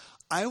face,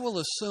 I will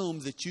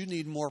assume that you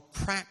need more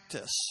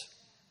practice.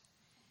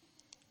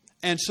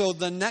 And so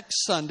the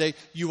next Sunday,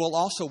 you will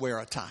also wear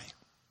a tie.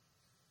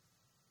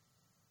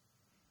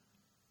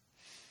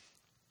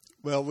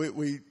 Well,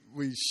 we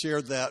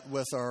shared that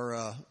with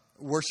our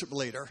worship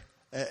leader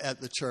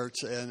at the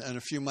church, and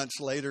a few months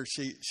later,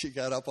 she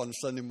got up on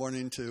Sunday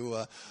morning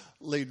to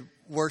lead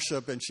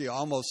worship, and she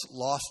almost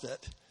lost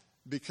it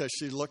because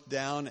she looked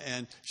down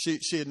and she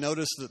had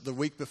noticed that the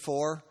week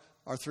before,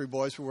 our three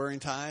boys were wearing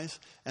ties,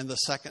 and the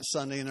second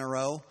Sunday in a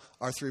row,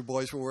 our three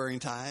boys were wearing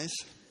ties.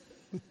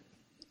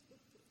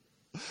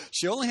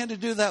 She only had to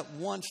do that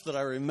once that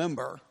I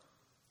remember.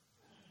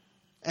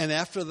 And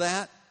after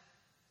that,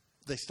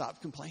 they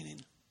stopped complaining.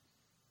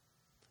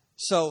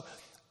 So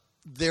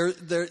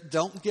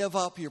don't give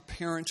up your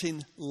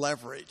parenting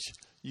leverage.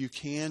 You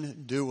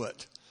can do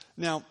it.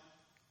 Now,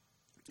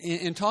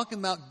 in talking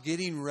about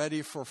getting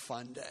ready for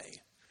Fun Day,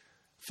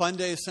 Fun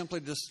Day is simply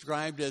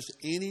described as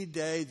any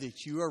day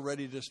that you are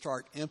ready to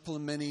start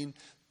implementing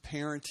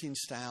parenting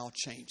style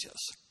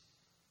changes.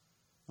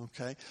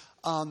 Okay?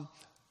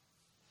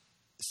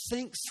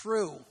 Think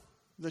through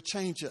the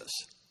changes.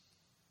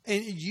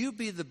 And you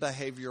be the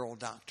behavioral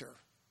doctor.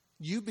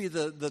 You be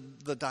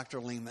the Dr.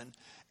 Lehman.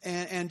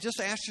 And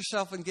just ask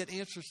yourself and get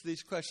answers to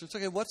these questions.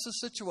 Okay, what's the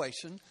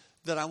situation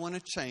that I want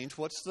to change?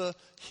 What's the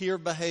here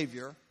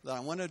behavior that I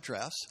want to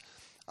address?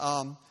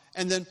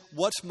 And then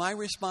what's my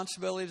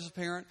responsibility as a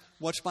parent?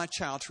 What's my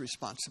child's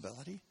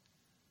responsibility?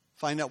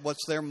 Find out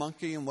what's their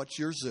monkey and what's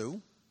your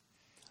zoo.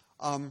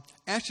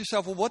 Ask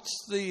yourself, well, what's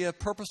the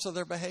purpose of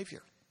their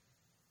behavior?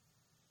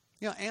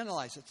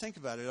 Analyze it. Think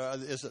about it.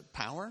 Is it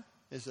power?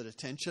 Is it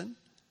attention?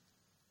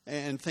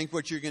 And think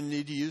what you're going to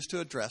need to use to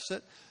address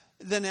it.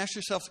 Then ask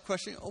yourself the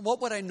question,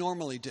 what would I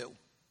normally do?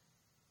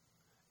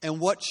 And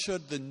what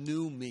should the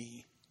new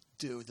me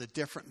do, the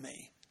different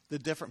me, the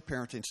different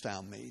parenting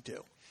style me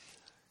do?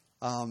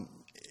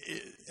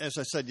 As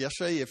I said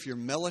yesterday, if you're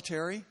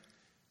military,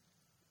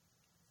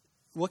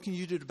 what can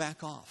you do to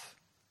back off?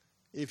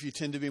 If you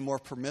tend to be more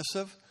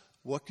permissive,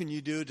 what can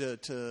you do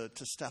to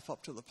step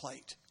up to the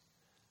plate?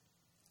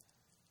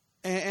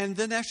 And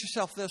then ask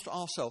yourself this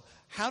also.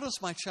 How does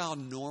my child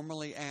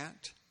normally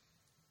act?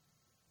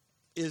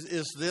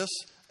 Is this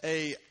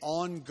a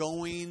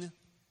ongoing,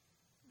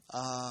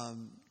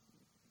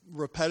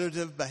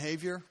 repetitive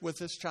behavior with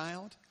this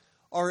child?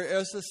 Or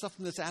is this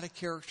something that's out of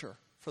character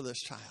for this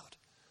child?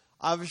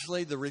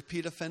 Obviously, the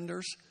repeat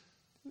offenders,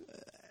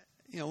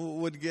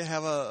 would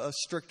have a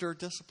stricter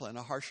discipline,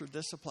 a harsher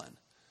discipline.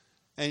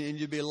 And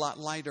you'd be a lot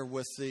lighter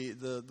with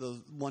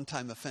the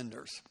one-time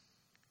offenders.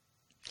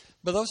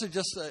 But those are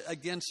just,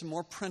 again, some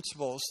more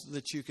principles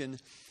that you can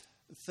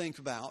think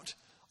about.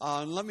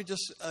 Let me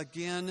just,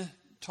 again,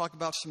 talk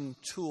about some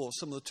tools,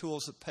 some of the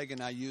tools that Peg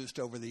and I used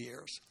over the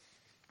years.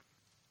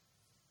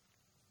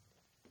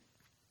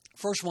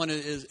 First one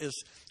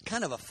is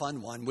kind of a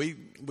fun one.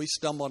 We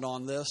stumbled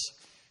on this.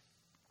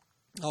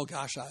 Oh,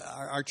 gosh,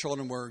 our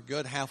children were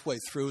good halfway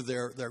through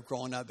their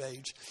growing up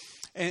age.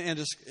 And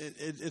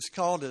it's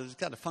called, it's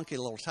got a funky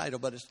little title,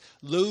 but it's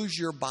Lose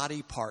Your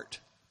Body Part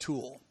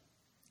Tool.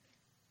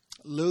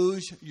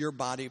 Lose Your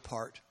Body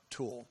Part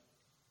Tool.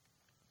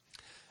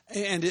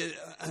 And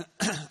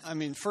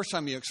first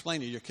time you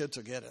explain it, your kids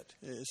will get it.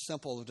 It's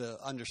simple to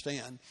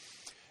understand.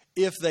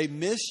 If they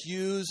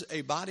misuse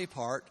a body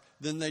part,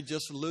 then they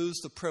just lose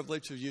the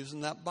privilege of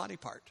using that body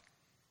part.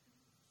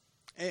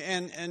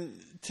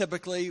 And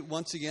typically,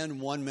 once again,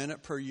 1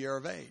 minute per year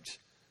of age.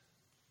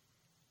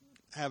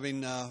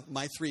 Having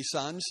my 3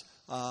 sons,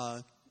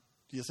 do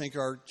you think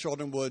our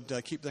children would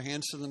keep their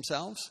hands to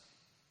themselves?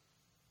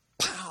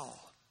 Pow!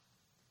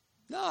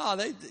 No,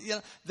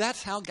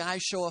 that's how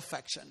guys show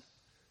affection.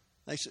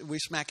 We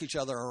smack each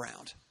other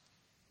around.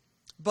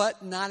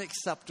 But not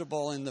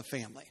acceptable in the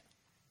family.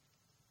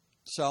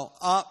 So,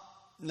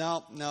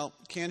 no,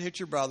 can't hit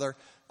your brother.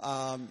 You're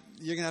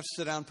going to have to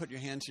sit down and put your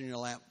hands in your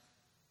lap.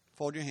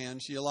 Fold your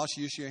hands. You'll also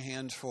use your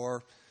hands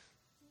for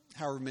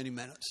however many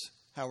minutes,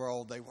 however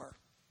old they were.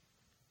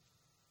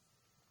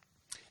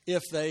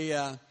 If they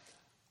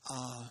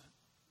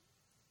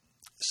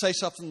say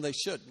something they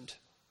shouldn't,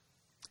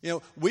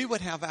 we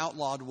would have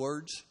outlawed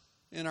words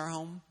in our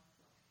home.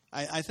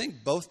 I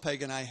think both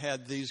Peg and I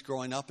had these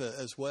growing up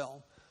as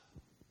well.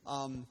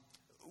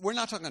 We're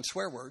not talking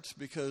swear words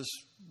because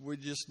we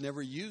just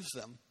never use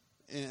them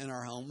in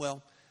our home.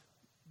 Well,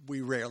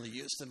 we rarely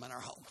use them in our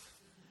home.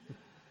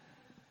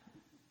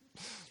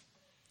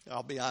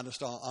 I'll be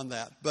honest on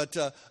that. But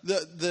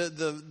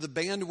the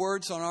banned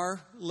words on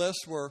our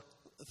list were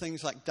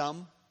things like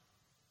dumb,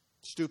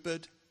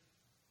 stupid,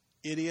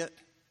 idiot.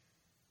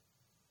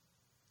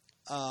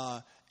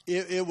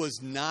 It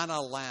was not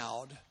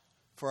allowed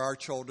for our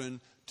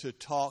children to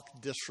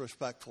talk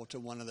disrespectful to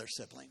one of their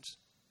siblings.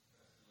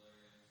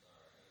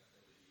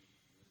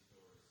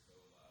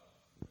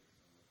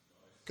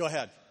 Go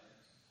ahead.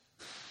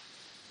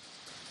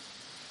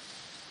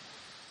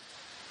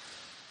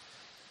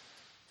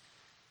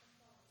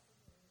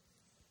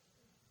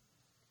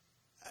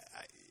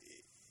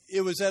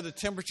 It was at a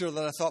temperature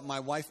that I thought my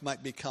wife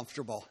might be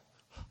comfortable.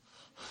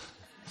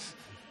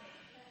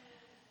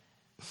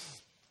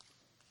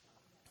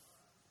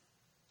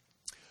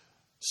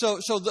 So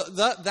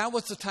that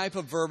was the type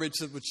of verbiage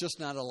that was just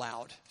not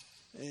allowed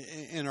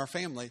in our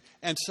family.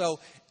 And so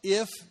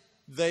if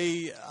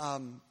they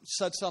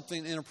said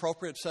something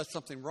inappropriate, said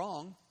something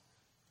wrong,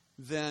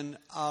 then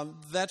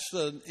that's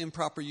the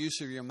improper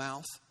use of your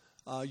mouth.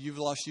 You've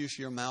lost use of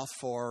your mouth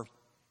for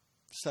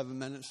 7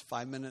 minutes,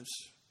 5 minutes,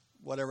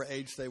 whatever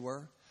age they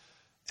were.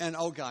 And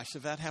oh gosh,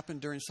 if that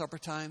happened during supper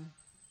time,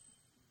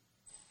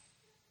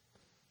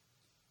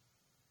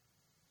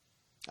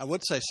 I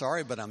would say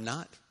sorry, but I'm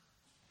not.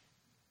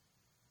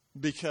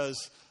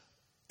 Because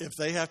if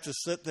they have to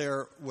sit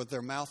there with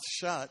their mouth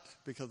shut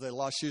because they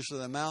lost use of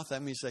their mouth,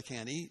 that means they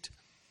can't eat.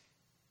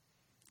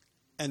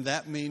 And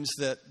that means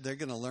that they're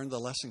going to learn the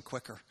lesson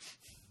quicker.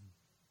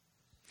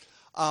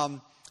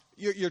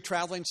 You're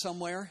traveling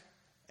somewhere,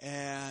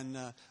 and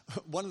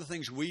one of the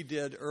things we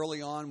did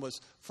early on was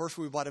first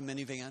we bought a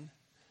minivan,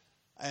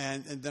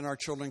 and then our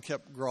children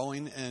kept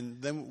growing,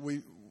 and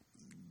then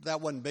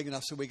that wasn't big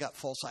enough, so we got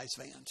full-size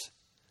vans.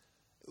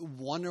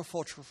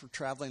 Wonderful for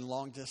traveling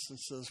long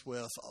distances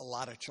with a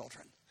lot of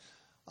children.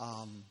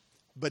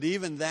 But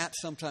even that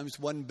sometimes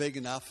wasn't big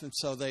enough, and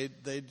so they'd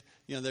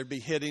be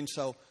hitting,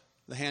 so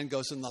the hand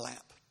goes in the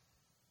lap.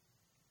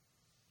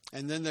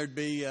 And then there'd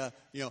be,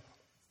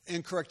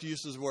 incorrect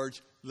uses of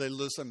words, they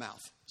lose their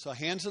mouth. So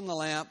hands in the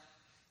lap,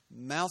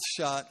 mouth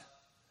shut.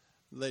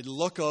 They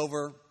look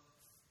over.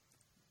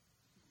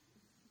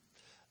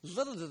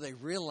 Little do they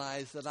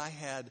realize that I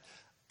had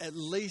at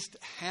least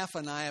half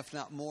an eye, if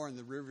not more, in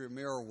the rearview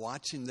mirror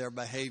watching their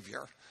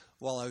behavior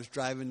while I was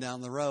driving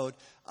down the road.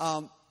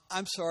 I'm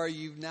sorry,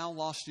 you've now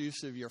lost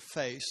use of your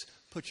face.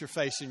 Put your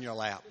face in your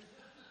lap.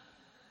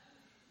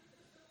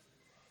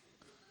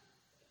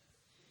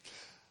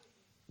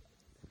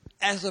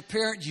 As a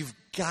parent, you've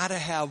got to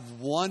have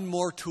one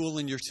more tool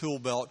in your tool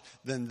belt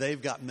than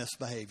they've got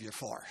misbehavior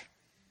for.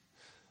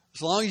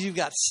 As long as you've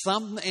got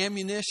some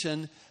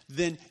ammunition,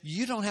 then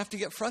you don't have to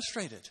get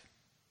frustrated.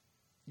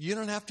 You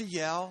don't have to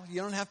yell.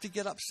 You don't have to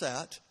get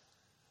upset.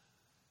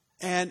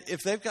 And if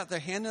they've got their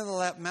hand in the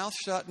lap, mouth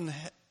shut, and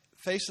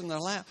face in their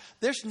lap,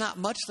 there's not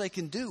much they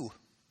can do.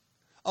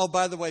 Oh,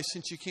 by the way,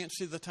 since you can't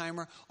see the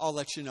timer, I'll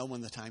let you know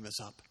when the time is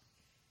up.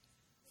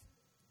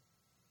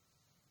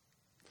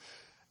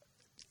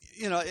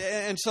 You know,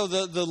 and so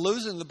the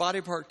losing the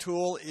body part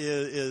tool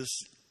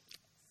is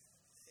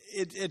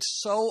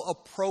it's so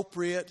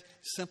appropriate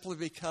simply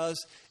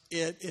because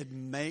it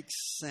makes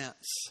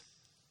sense.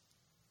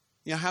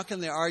 You know, how can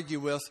they argue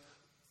with,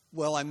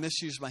 well, I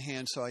misused my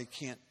hands, so I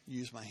can't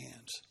use my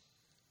hands.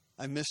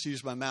 I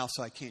misused my mouth,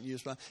 so I can't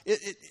use my...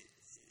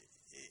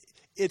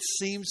 It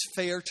seems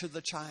fair to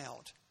the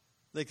child.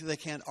 They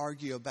can't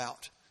argue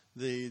about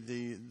the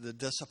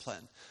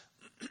discipline.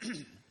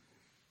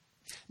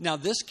 Now,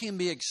 this can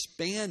be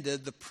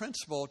expanded, the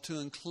principle, to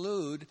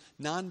include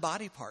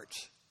non-body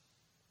parts.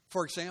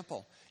 For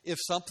example, if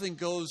something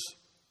goes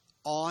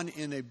on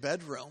in a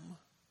bedroom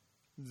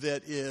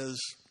that is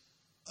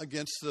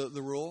against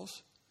the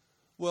rules,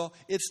 well,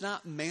 it's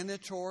not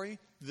mandatory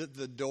that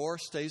the door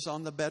stays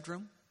on the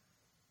bedroom.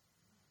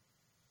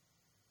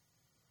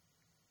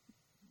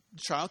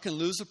 The child can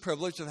lose the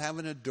privilege of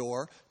having a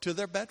door to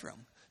their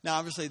bedroom. Now,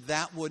 obviously,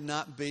 that would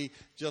not be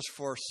just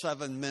for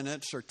 7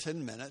 minutes or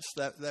 10 minutes.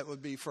 That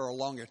would be for a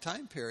longer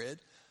time period.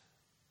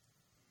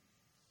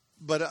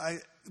 But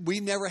we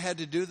never had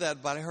to do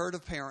that, but I heard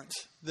of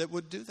parents that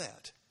would do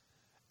that.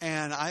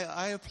 And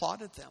I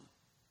applauded them.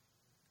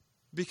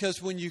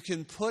 Because when you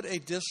can put a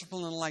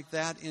discipline like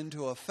that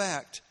into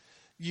effect,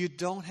 you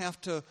don't have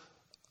to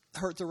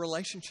hurt the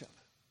relationship.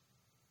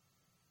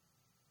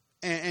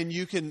 And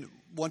you can,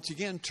 once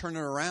again, turn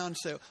it around and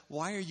say,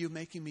 why are you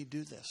making me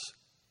do this?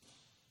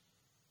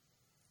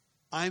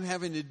 I'm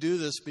having to do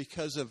this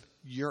because of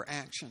your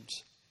actions.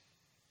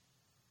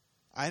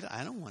 I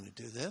don't want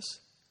to do this.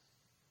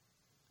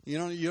 You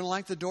don't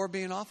like the door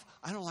being off?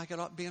 I don't like it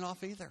being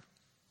off either.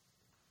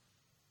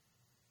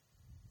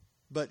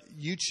 But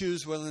you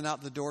choose whether or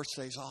not the door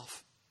stays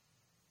off.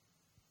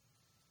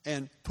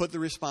 And put the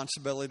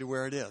responsibility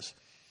where it is.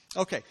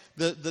 Okay,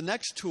 the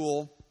next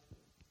tool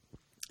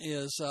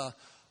is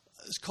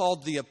it's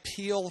called the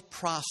appeal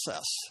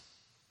process.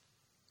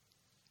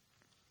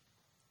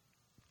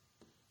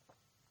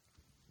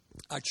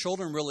 Our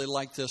children really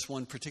like this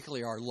one,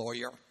 particularly our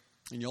lawyer.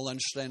 And you'll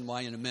understand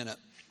why in a minute.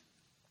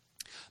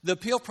 The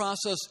appeal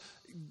process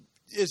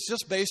is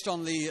just based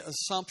on the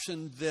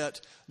assumption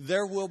that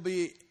there will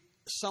be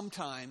some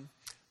time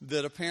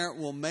that a parent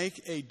will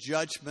make a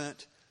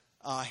judgment,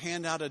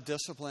 hand out a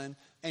discipline,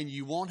 and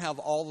you won't have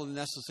all the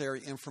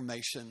necessary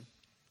information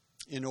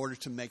in order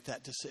to make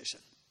that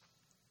decision.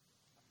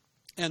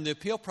 And the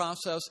appeal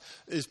process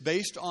is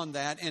based on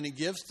that, and it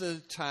gives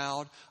the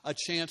child a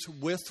chance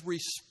with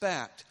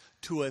respect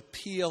to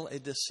appeal a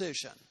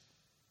decision.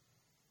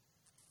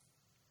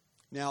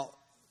 Now,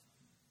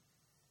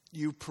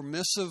 you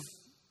permissive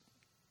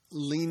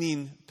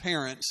leaning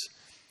parents,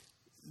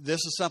 this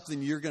is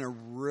something you're going to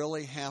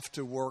really have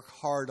to work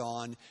hard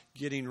on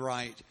getting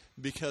right,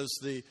 because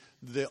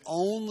the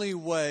only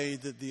way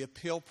that the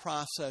appeal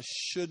process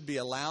should be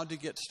allowed to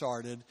get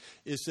started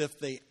is if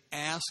they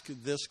ask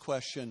this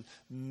question,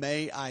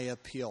 may I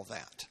appeal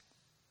that?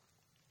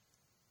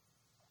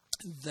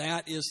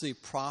 That is the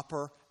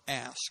proper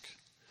ask.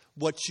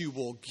 What you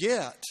will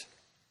get,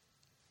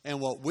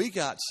 and what we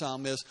got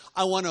some, is,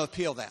 I want to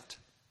appeal that.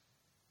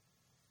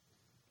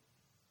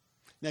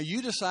 Now,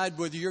 you decide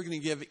whether you're going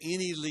to give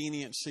any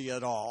leniency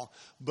at all.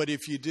 But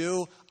if you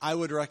do, I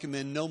would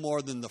recommend no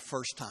more than the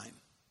first time.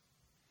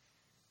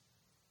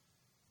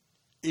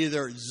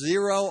 Either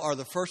 0 or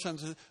the first time.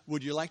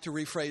 Would you like to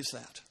rephrase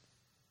that?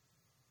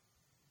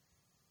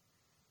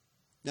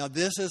 Now,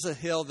 this is a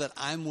hill that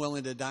I'm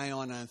willing to die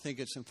on, and I think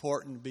it's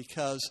important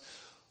because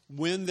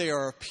when they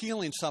are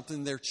appealing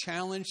something, they're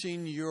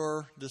challenging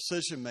your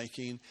decision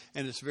making,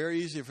 and it's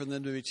very easy for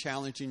them to be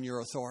challenging your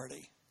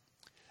authority.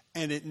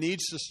 And it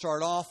needs to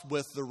start off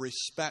with the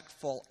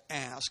respectful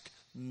ask,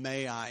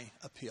 may I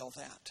appeal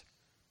that?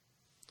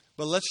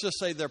 But let's just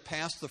say they're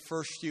past the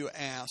first few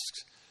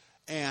asks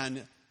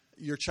and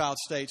your child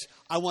states,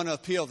 I want to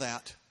appeal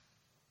that.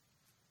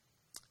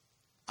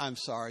 I'm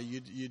sorry,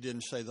 you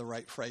didn't say the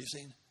right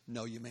phrasing.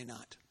 No, you may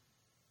not.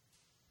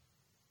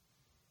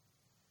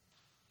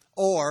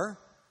 Or,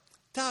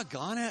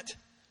 doggone it,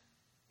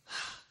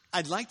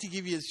 I'd like to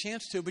give you a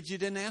chance to, but you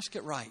didn't ask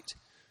it right.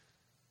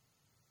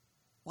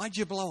 Why'd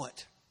you blow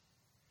it?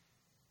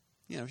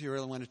 If you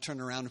really want to turn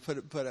around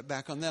and put it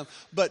back on them.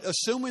 But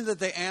assuming that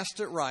they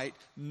asked it right,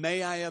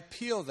 may I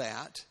appeal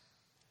that?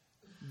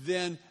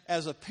 Then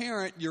as a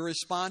parent, your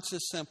response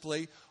is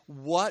simply,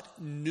 what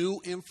new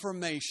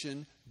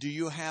information do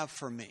you have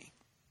for me?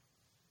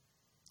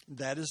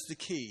 That is the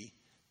key.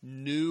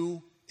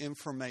 New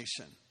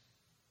information.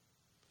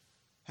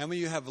 How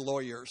many of you have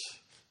lawyers,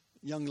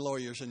 young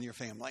lawyers in your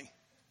family?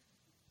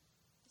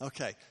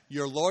 Okay.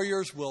 Your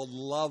lawyers will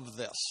love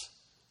this.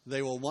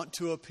 They will want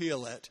to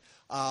appeal it.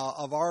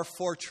 Of our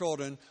 4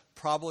 children,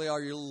 probably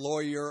our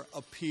lawyer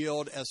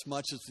appealed as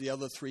much as the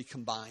other 3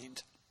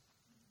 combined.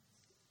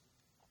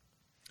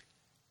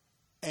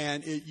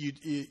 And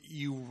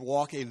you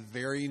walk a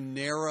very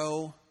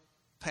narrow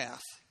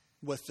path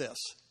with this.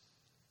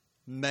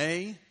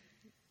 May,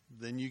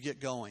 then you get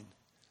going.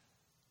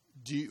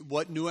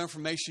 What new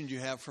information do you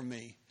have for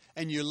me?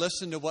 And you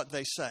listen to what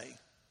they say.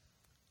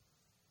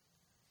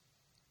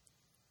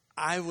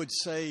 I would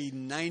say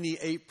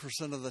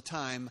 98% of the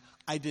time,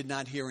 I did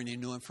not hear any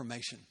new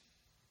information.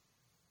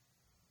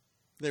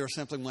 They were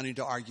simply wanting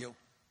to argue.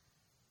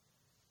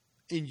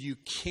 And you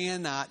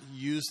cannot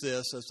use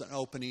this as an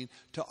opening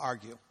to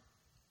argue.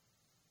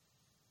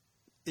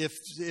 If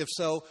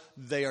so,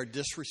 they are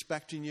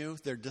disrespecting you,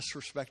 they're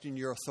disrespecting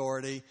your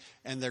authority,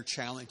 and they're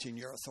challenging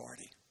your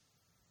authority.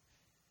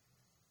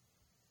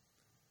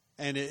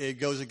 And it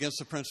goes against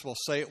the principle,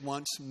 say it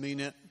once, mean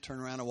it, turn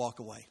around and walk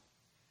away.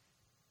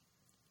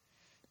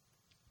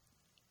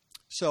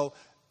 So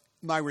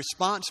my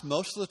response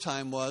most of the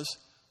time was,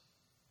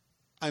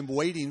 I'm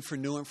waiting for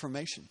new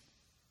information.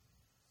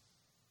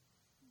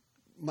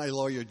 My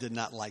lawyer did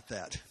not like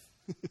that.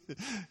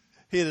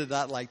 He did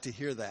not like to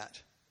hear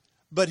that.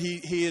 But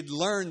he had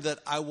learned that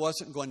I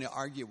wasn't going to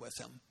argue with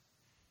him.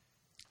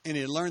 And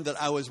he had learned that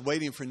I was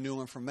waiting for new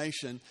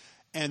information.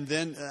 And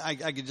then I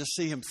could just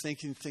see him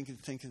thinking,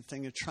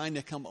 trying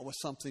to come up with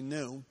something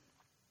new.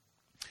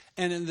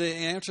 And the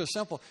answer is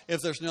simple.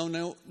 If there's no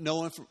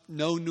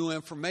new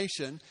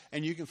information,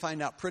 and you can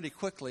find out pretty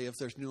quickly if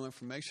there's new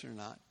information or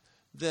not,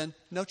 then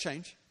no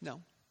change,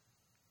 no.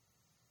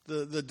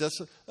 The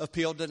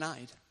appeal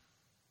denied.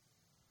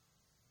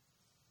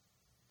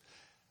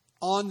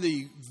 On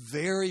the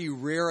very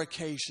rare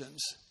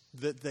occasions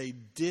that they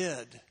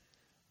did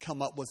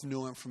come up with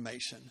new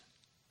information,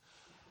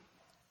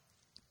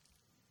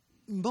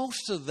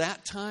 most of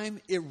that time,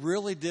 it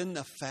really didn't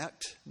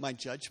affect my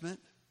judgment.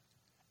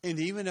 And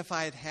even if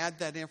I had had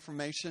that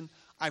information,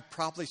 I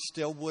probably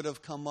still would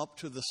have come up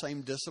to the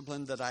same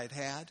discipline that I'd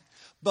had.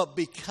 But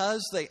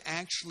because they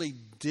actually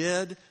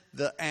did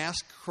the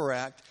ask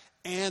correct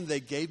and they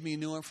gave me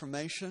new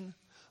information,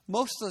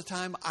 most of the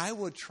time I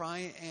would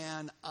try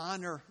and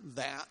honor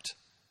that.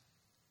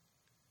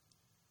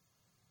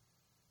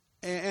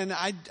 And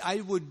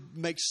I would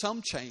make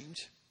some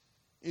change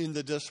in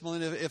the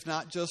discipline, if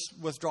not just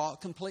withdraw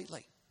it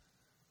completely.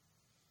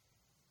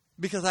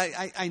 Because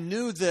I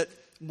knew that,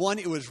 one,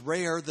 it was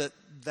rare that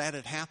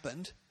had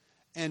happened.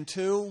 And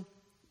 2,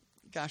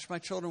 gosh, my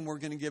children were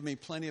going to give me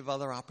plenty of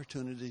other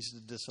opportunities to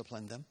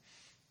discipline them.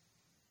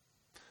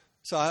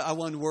 So I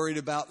wasn't worried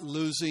about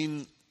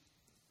losing,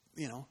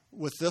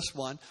 with this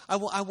one.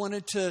 I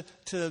wanted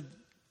to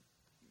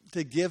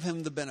give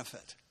him the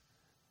benefit.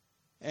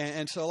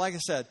 And so, like I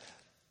said,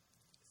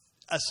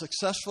 a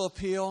successful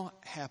appeal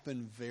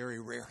happened very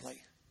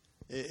rarely.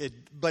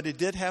 But it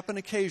did happen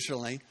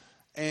occasionally.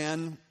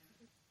 And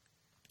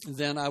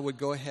then I would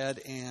go ahead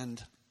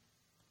and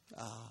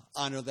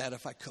honor that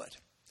if I could.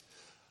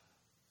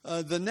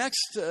 The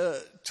next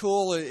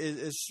tool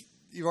is,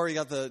 you've already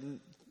got the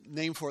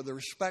name for it, the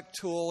respect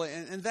tool.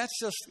 And that's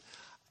just,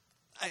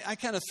 I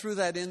kind of threw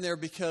that in there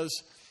because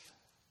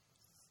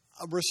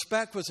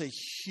respect was a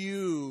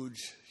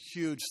huge,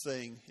 huge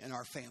thing in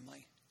our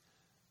family.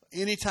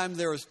 Anytime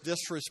there was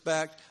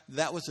disrespect,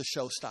 that was a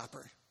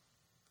showstopper.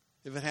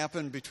 If it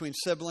happened between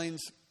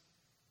siblings,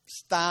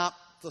 stop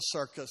the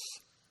circus.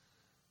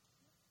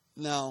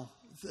 No,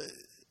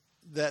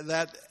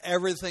 that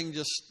everything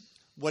just,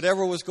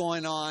 whatever was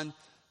going on,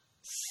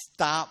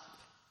 stop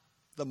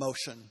the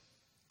motion.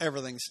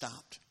 Everything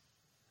stopped.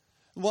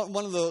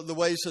 One of the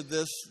ways of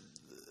this,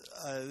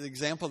 the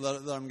example that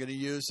I'm going to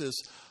use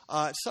is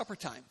supper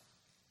time.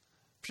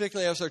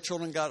 Particularly as our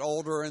children got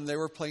older and they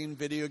were playing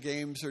video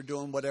games or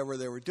doing whatever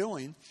they were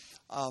doing,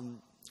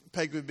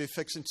 Peg would be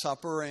fixing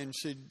supper and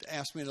she'd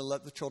ask me to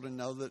let the children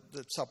know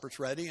that supper's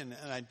ready, and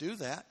I'd do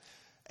that.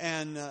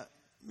 And,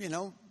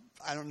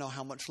 I don't know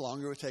how much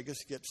longer it would take us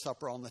to get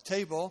supper on the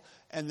table,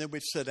 and then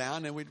we'd sit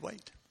down and we'd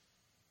wait.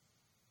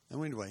 And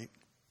we'd wait.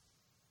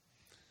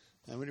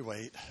 And we'd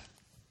wait.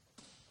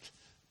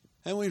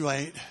 And we'd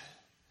wait.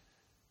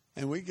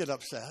 And we'd get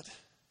upset.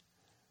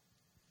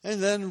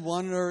 And then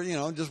wonder,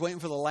 just waiting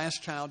for the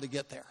last child to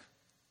get there.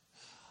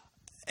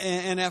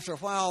 And after a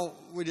while,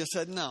 we just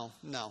said, no,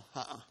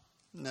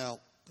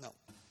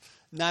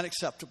 not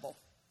acceptable.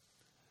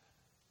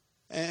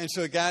 And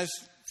so, guys,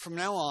 from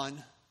now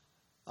on,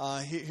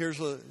 here's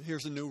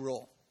a new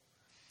rule.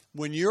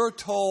 When you're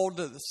told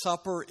that the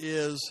supper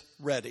is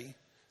ready,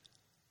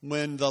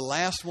 When the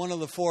last one of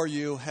the four of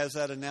you has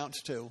that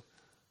announced to,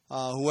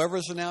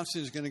 whoever's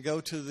announcing is going to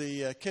go to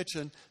the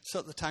kitchen,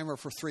 set the timer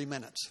for 3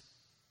 minutes.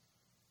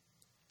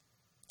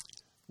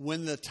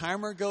 When the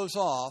timer goes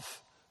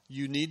off,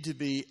 you need to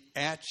be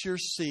at your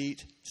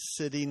seat,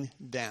 sitting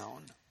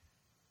down.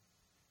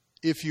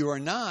 If you are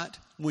not,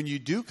 when you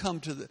do come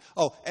to the...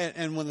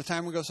 and when the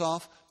timer goes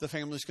off, the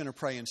family's going to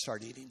pray and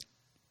start eating.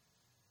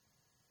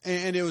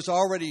 And it was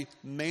already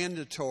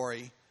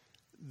mandatory,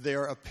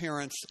 their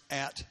appearance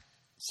at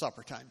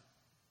supper time.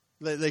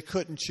 They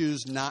couldn't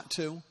choose not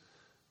to.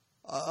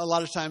 A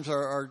lot of times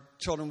our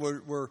children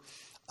were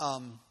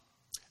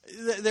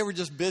they were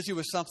just busy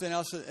with something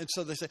else, and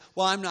so they say,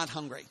 well, I'm not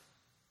hungry.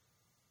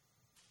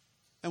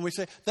 And we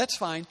say, that's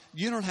fine.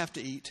 You don't have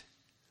to eat.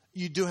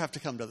 You do have to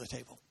come to the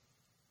table.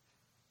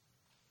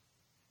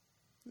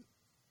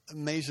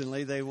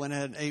 Amazingly, they went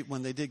ahead and ate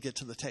when they did get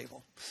to the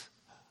table.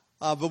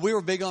 But we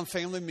were big on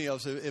family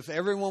meals. If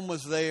everyone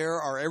was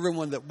there, or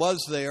everyone that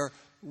was there,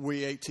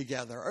 we ate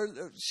together.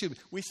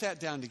 We sat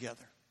down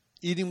together.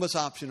 Eating was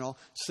optional.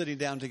 Sitting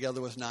down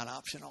together was not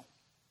optional.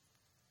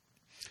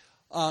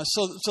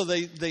 So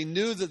they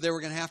knew that they were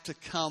going to have to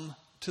come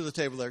to the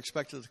table. They were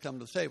expected to come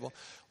to the table.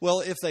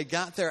 Well, if they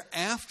got there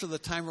after the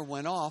timer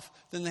went off,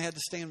 then they had to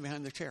stand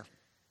behind their chair.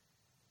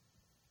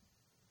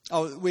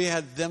 We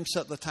had them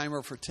set the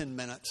timer for 10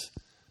 minutes,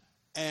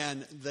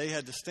 and they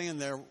had to stand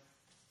there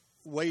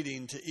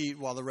waiting to eat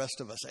while the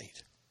rest of us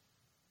ate.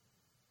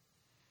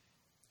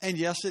 And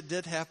yes, it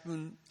did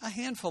happen a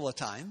handful of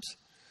times,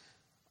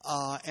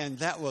 and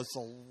that was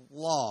a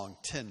long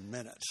 10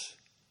 minutes.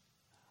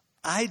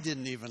 I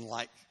didn't even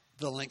like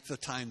the length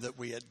of time that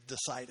we had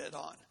decided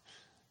on,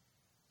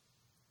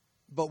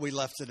 but we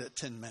left it at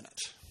 10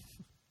 minutes.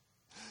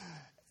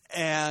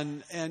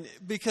 And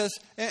because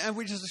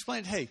we just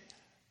explained, hey,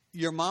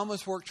 your mom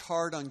has worked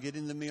hard on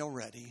getting the meal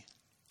ready.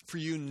 For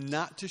you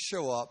not to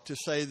show up to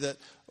say that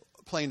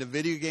playing a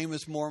video game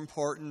is more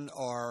important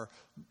or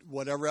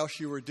whatever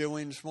else you were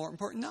doing is more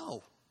important.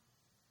 No,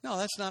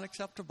 that's not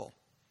acceptable.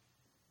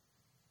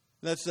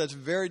 That's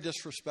very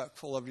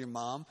disrespectful of your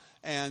mom,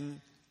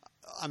 and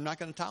I'm not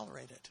going to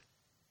tolerate it.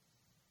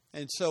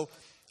 And so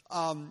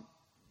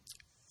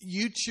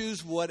you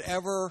choose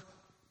whatever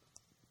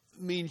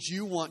means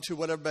you want to,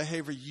 whatever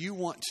behavior you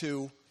want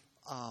to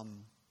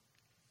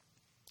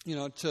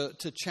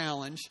to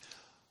challenge.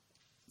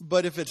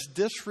 But if it's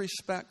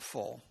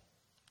disrespectful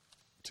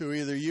to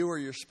either you or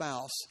your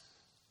spouse,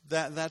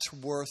 that's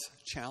worth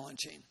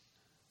challenging.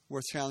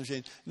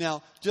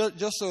 Now,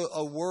 just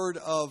a word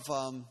of,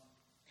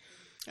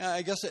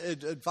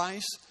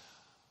 advice.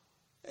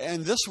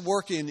 And this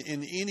work in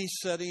any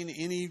setting,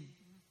 any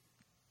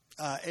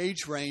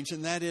age range,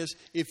 and that is,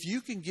 if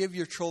you can give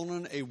your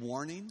children a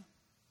warning,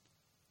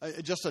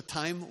 just a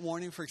time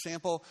warning. For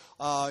example,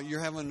 you're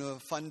having a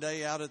fun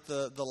day out at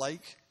the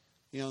lake.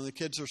 The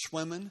kids are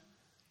swimming.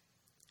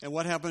 And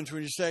what happens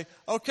when you say,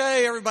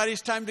 okay, everybody,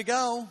 it's time to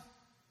go?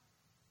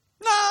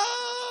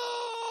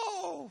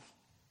 No!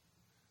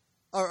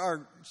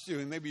 Or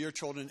maybe your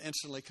children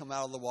instantly come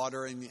out of the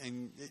water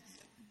and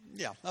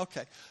yeah,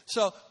 okay.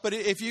 So, but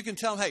if you can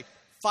tell them, hey,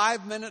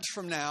 5 minutes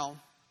from now,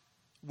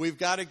 we've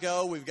got to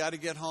go, we've got to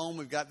get home,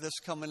 we've got this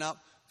coming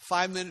up.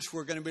 5 minutes,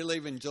 we're going to be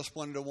leaving, just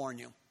wanted to warn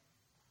you.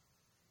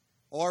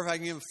 Or if I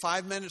can give them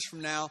 5 minutes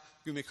from now, I'm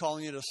going to be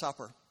calling you to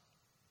supper.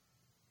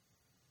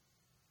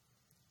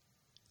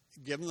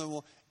 Give them,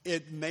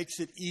 it makes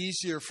it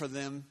easier for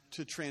them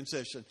to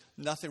transition.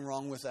 Nothing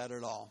wrong with that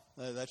at all.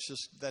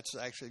 That's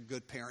actually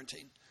good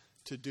parenting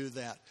to do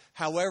that.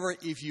 However,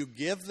 if you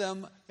give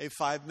them a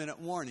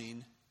 5-minute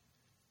warning,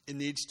 it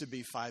needs to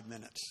be 5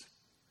 minutes.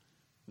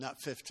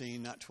 Not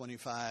 15, not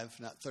 25,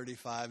 not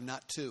 35,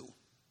 not 2.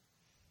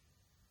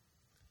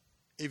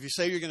 If you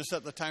say you're going to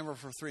set the timer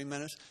for 3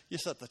 minutes, you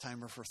set the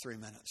timer for 3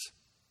 minutes.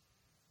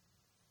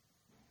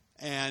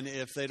 And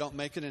if they don't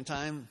make it in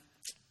time,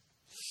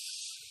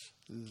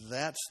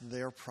 that's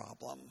their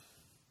problem.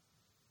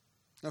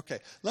 Okay,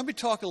 let me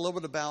talk a little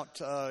bit about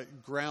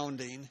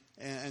grounding,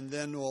 and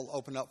then we'll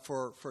open up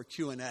for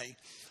Q&A.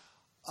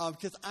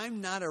 Because I'm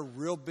not a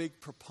real big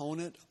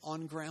proponent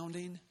on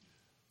grounding,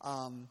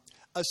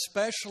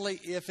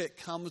 especially if it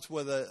comes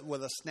with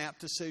a snap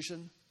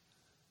decision,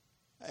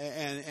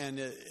 and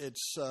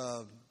it's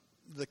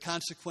the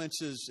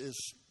consequences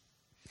is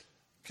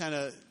kind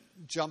of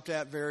jumped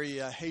at very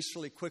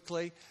hastily,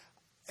 quickly.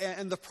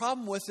 And the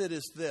problem with it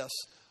is this.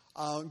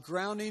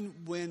 Grounding,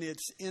 when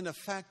it's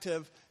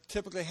ineffective,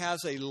 typically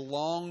has a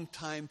long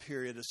time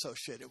period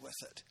associated with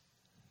it.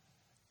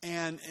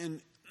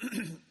 And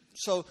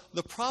so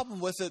the problem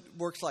with it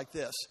works like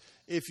this.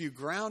 If you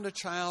ground a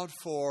child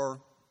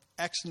for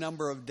X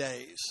number of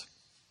days,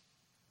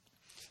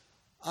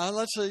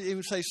 let's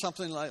even say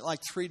something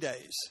like 3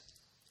 days.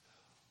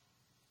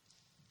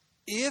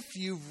 If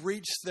you've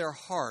reached their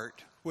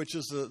heart, which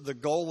is the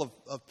goal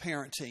of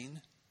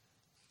parenting,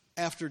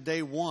 after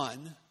day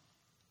 1,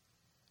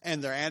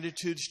 and their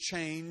attitudes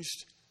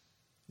changed,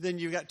 then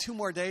you've got 2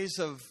 more days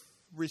of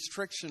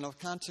restriction of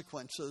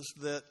consequences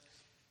that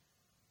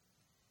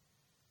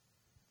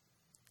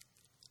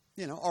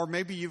Or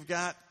maybe you've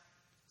got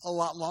a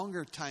lot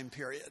longer time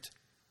period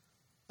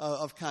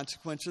of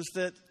consequences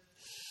that,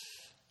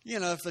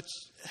 if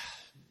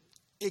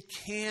it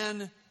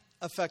can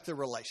affect the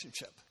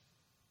relationship.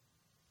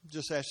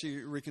 Just ask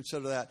you to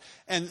reconsider that.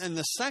 And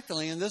the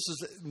secondly, and this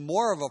is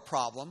more of a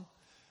problem,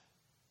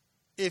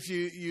 if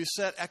you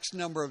set X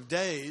number of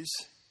days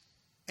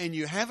and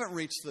you haven't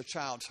reached the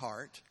child's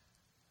heart,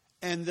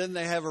 and then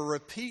they have a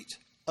repeat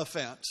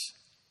offense,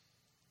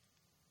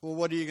 well,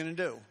 what are you going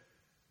to do?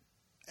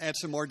 Add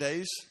some more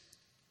days?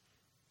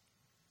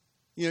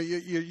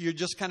 You're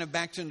just kind of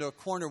backed into a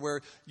corner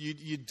where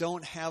you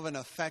don't have an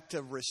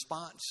effective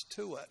response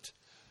to it.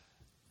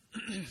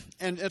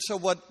 And so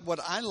what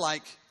I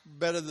like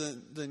better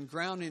than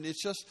grounding is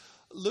just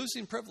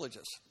losing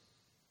privileges,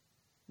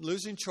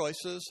 losing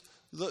choices.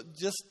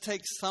 Just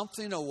take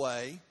something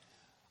away,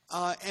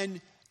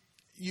 and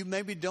you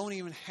maybe don't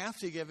even have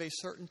to give a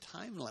certain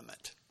time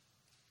limit.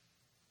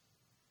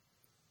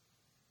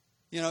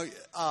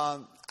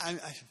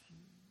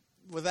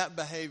 With that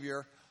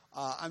behavior,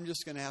 I'm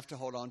just going to have to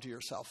hold on to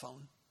your cell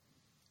phone.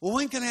 Well,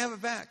 when can I have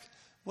it back?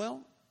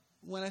 Well,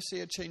 when I see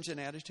a change in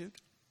attitude.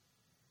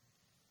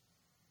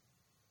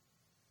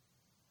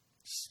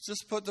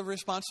 Just put the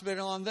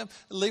responsibility on them.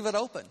 Leave it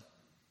open.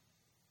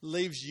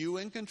 Leaves you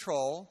in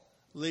control.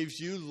 Leaves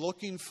you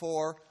looking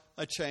for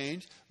a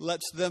change.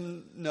 Lets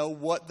them know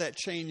what that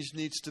change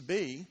needs to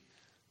be.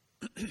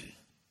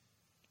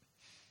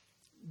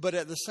 But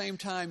at the same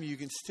time, you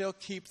can still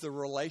keep the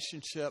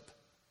relationship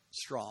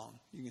strong.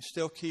 You can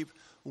still keep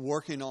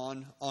working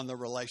on the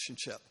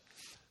relationship.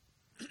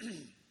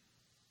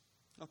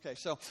 Okay,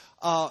 so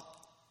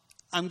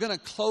I'm going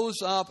to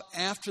close up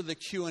after the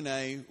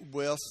Q&A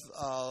with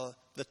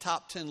the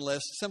top 10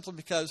 list, simply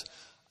because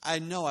I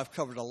know I've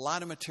covered a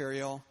lot of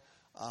material.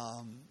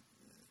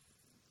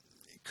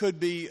 It could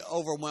be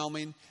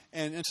overwhelming.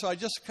 And so I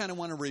just kind of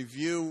want to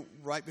review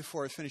right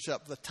before I finish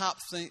up the top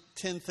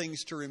 10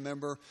 things to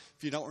remember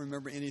if you don't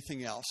remember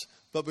anything else.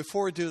 But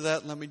before we do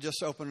that, let me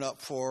just open it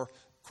up for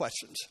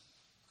questions.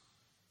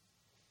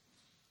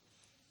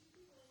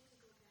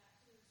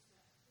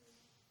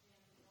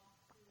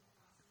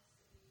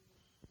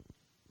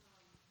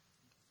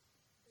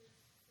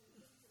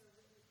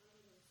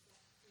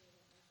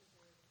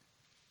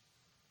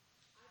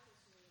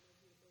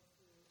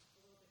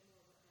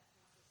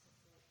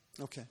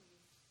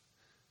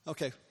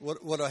 Okay.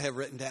 What do I have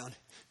written down?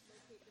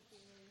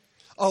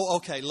 Oh,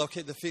 okay.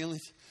 Locate the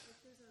feelings.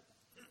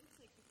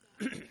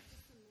 Some more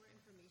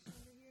information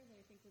under here that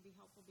I think would be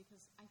helpful,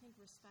 because I think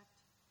respect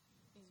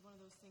is one of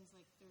those things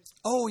like there's.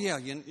 Oh, yeah.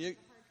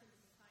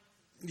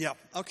 Yeah.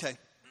 Okay.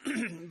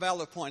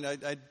 Valid point.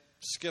 I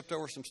skipped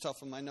over some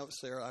stuff in my notes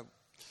there.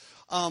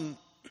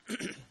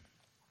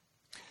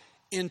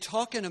 In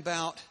talking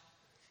about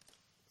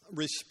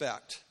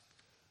respect,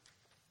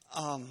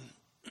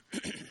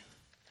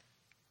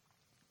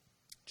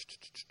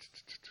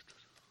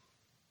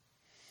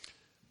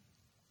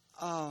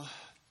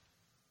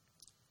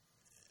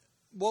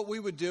 what we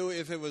would do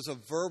if it was a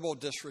verbal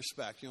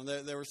disrespect,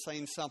 they were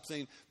saying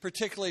something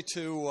particularly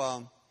to,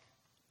 well,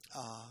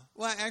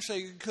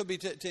 actually, it could be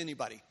to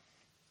anybody,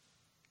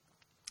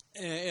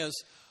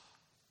 is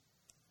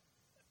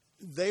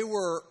they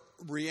were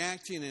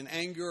reacting in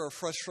anger or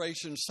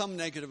frustration, some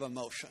negative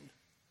emotion.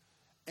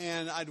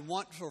 And I'd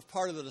want for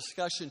part of the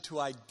discussion to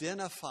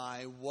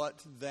identify what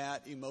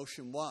that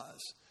emotion was.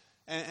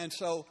 And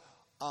so,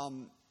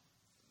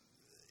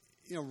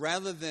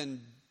 rather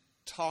than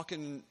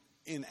talking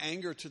in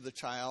anger to the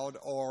child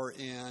or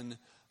in,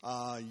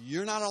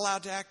 you're not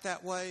allowed to act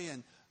that way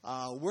and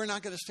we're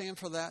not going to stand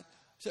for that,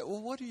 say,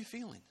 well, what are you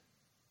feeling?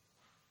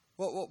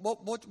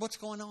 What's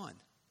going on?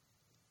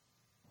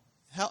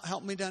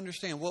 Help me to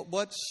understand.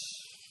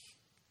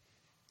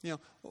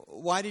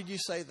 Why did you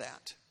say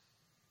that?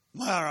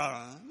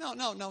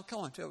 No, come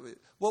on.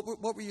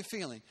 What were you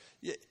feeling?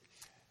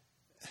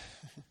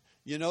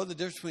 You know the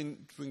difference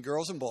between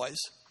girls and boys.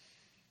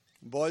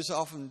 Boys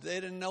often, they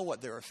didn't know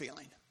what they were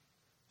feeling.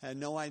 Had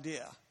no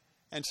idea.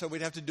 And so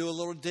we'd have to do a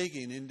little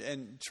digging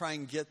and try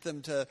and get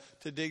them to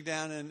dig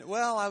down. And,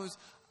 well, I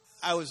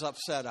was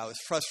upset. I was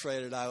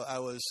frustrated. I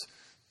was,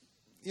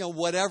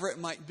 whatever it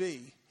might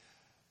be.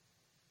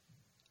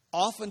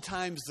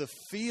 Oftentimes the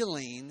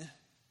feeling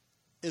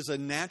is a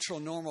natural,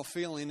 normal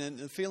feeling, and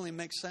the feeling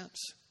makes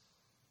sense.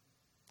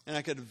 And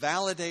I could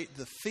validate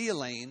the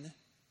feeling,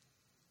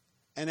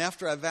 and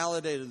after I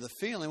validated the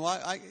feeling,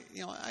 well,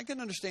 I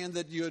can understand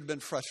that you had been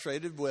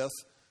frustrated with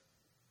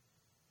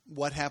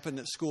what happened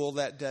at school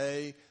that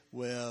day,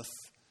 with,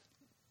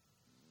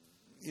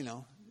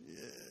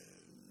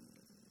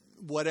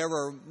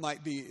 whatever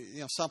might be,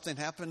 something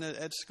happened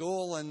at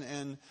school,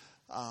 and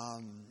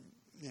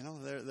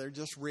they're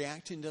just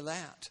reacting to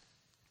that.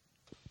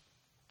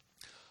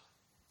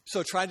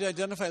 So try to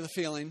identify the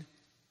feeling,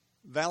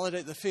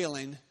 validate the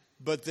feeling,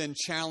 but then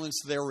challenge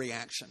their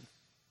reaction.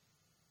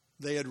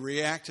 They had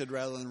reacted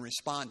rather than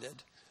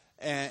responded.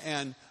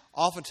 And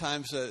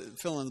oftentimes,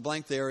 fill in the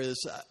blank there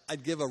is,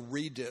 I'd give a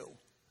redo.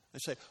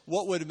 I'd say,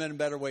 what would have been a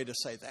better way to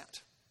say that?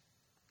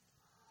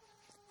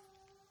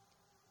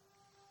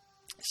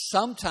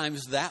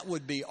 sometimes that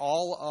would be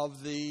all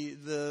of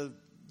the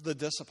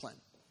discipline.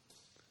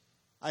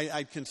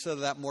 I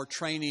consider that more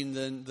training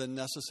than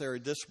necessary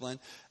discipline.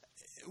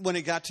 When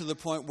it got to the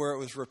point where it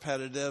was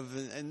repetitive,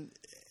 and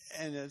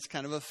it's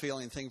kind of a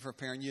feeling thing for a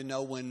parent,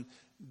 when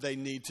they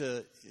need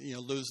to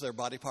lose their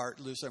body part,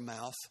 lose their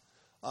mouth,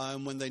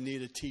 and when they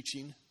need a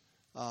teaching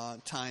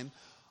time.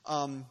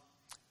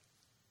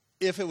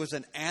 If it was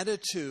an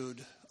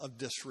attitude of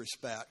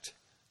disrespect,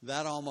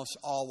 that almost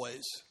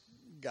always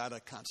got a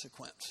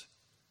consequence.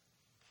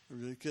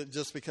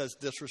 Just because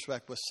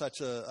disrespect was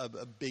such a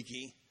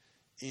biggie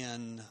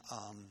in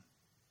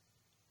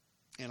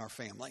our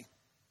family.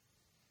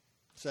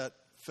 Does that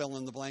fill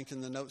in the blank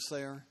in the notes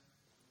there?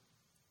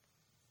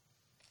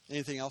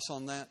 Anything else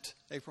on that,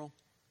 April?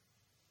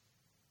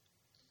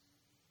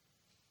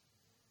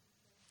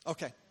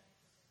 Okay.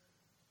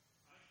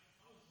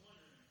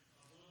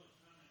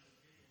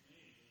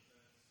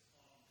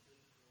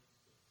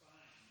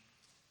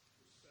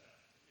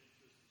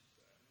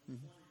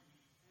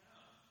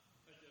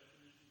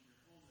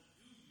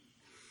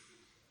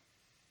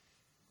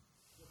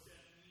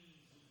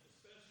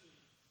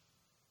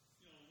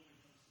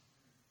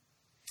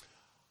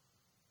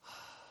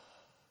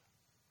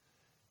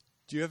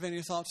 Do you have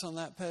any thoughts on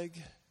that, Peg?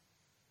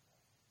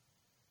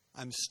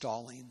 I'm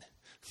stalling.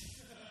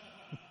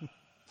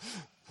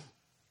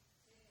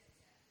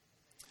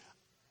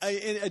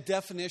 A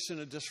definition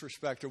of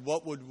disrespect, or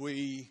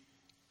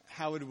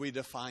how would we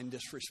define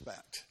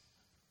disrespect?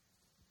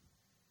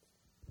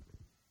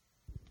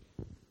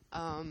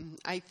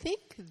 I think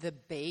the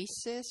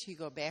basis, you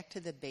go back to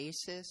the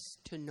basis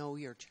to know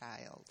your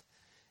child.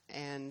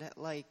 And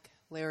like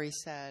Larry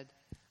said,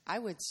 I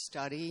would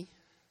study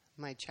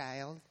my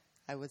child.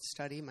 I would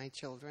study my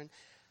children.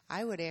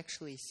 I would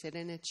actually sit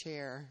in a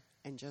chair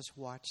and just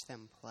watch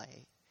them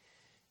play.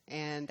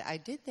 And I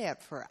did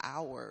that for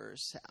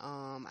hours.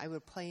 I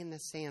would play in the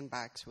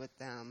sandbox with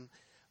them.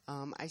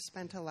 I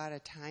spent a lot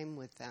of time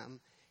with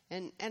them.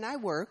 And I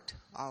worked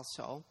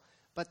also.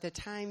 But the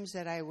times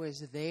that I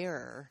was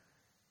there,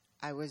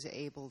 I was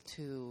able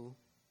to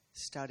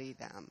study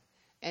them.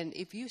 And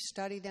if you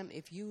study them,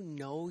 if you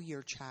know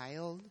your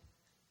child,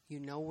 you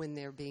know when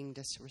they're being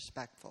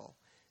disrespectful.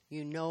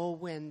 You know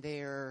when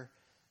they're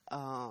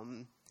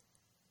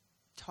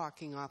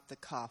talking off the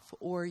cuff,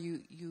 or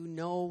you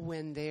know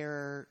when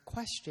they're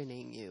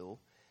questioning you.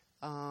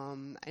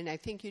 And I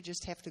think you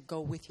just have to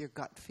go with your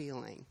gut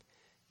feeling.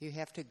 You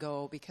have to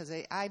go, because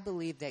I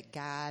believe that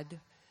God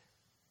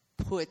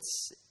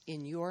puts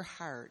in your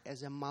heart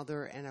as a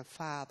mother and a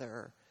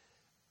father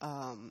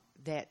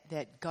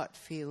that gut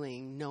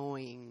feeling,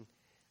 knowing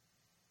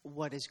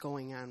what is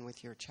going on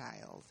with your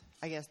child.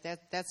 I guess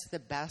that's the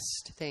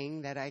best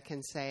thing that I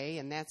can say,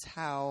 and that's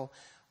how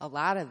a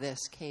lot of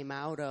this came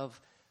out of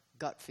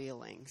gut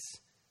feelings.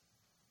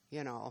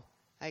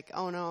 Like,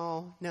 oh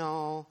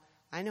no,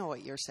 I know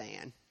what you're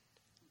saying,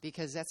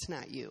 because that's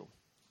not you.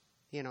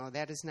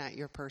 That is not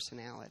your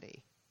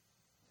personality.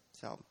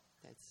 So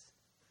that's.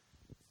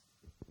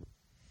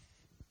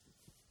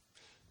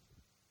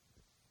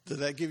 Did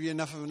that give you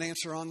enough of an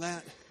answer on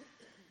that?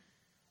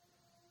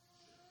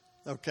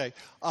 Okay.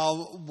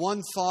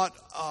 One thought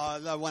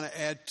that I want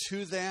to add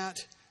to that,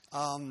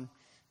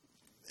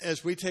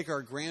 as we take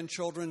our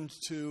grandchildren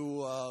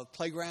to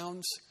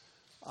playgrounds,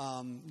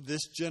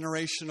 this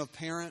generation of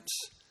parents,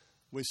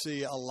 we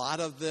see a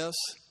lot of this,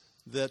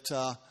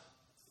 that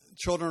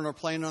children are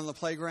playing on the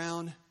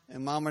playground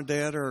and mom or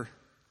dad are...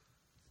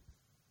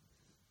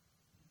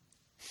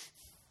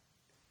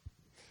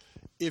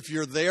 If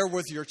you're there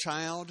with your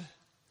child,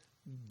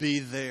 be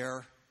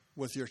there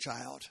with your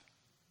child.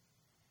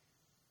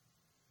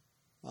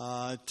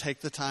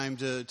 Take the time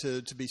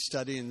to be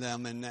studying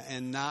them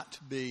and not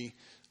be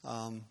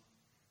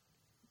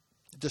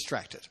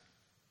distracted.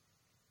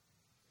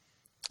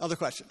 Other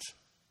questions?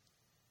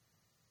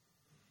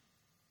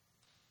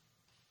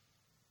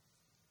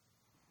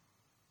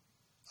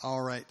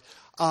 All right.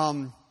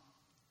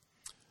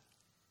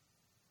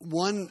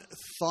 One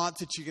thought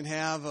that you can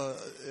have, a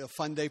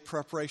fun day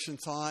preparation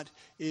thought,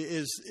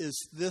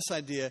 is this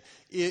idea.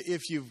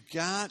 If you've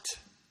got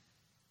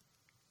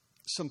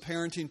some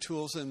parenting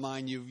tools in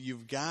mind,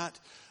 you've got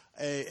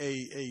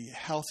a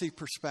healthy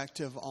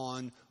perspective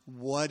on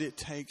what it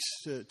takes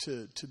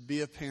to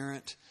be a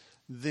parent,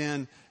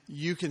 then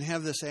you can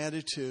have this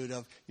attitude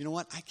of, you know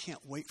what, I can't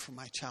wait for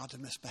my child to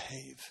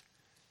misbehave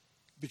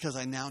because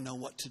I now know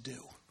what to do.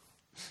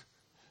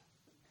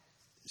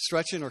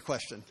 Stretching or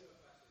question?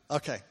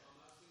 Okay.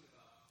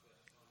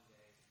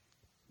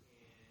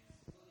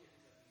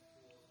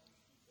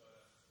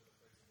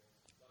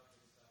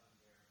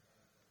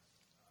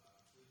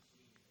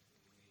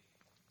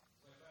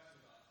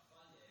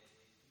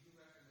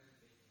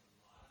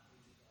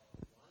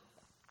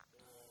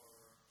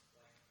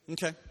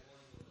 Okay.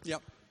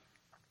 Yep.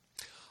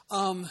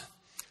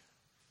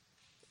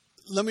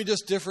 Let me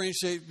just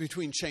differentiate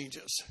between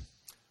changes.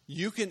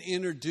 You can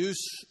introduce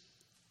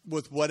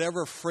with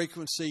whatever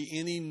frequency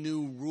any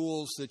new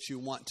rules that you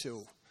want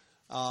to.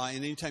 And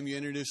anytime you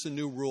introduce a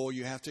new rule,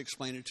 you have to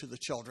explain it to the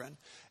children.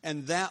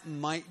 And that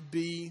might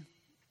be,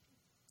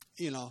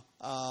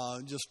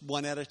 just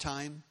one at a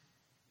time.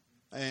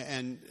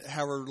 And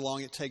however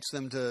long it takes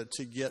them to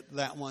get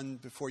that one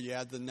before you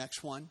add the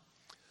next one.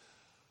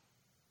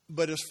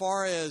 But as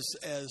far as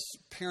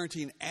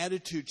parenting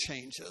attitude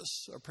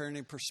changes or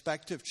parenting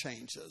perspective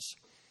changes,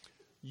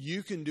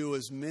 you can do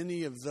as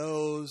many of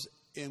those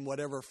in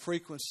whatever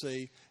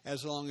frequency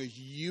as long as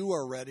you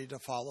are ready to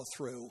follow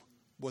through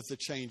with the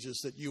changes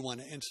that you want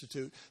to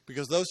institute,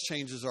 because those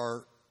changes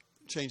are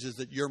changes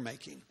that you're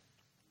making.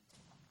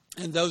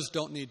 And those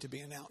don't need to be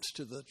announced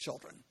to the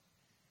children.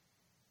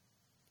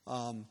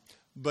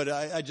 But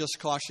I just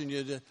caution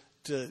you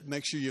to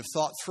make sure you've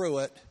thought through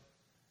it.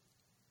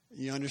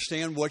 You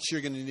understand what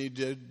you're going to need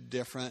to do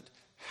different,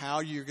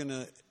 how you're going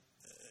to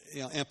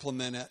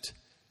implement it,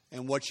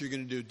 and what you're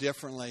going to do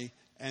differently,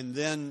 and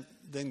then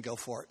go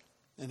for it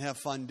and have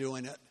fun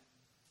doing it,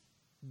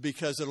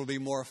 because it'll be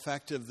more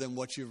effective than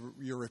what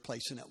you're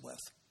replacing it with.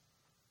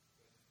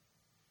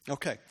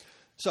 Okay,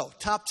 so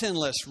top 10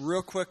 list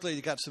real quickly.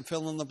 You got some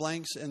fill in the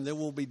blanks, and then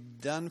we'll be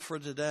done for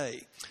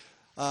today.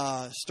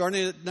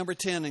 Starting at number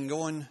 10 and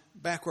going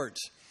backwards.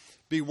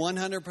 Be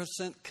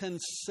 100%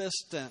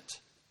 consistent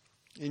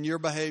in your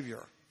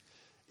behavior.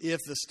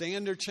 If the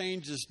standard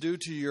change is due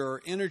to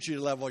your energy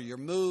level, your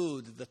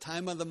mood, the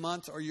time of the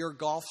month, or your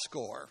golf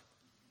score,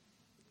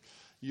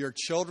 your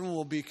children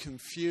will be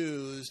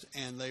confused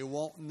and they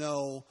won't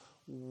know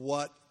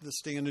what the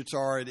standards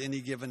are at any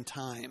given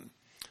time.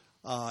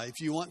 If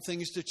you want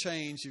things to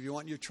change, if you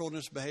want your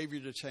children's behavior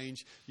to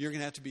change, you're going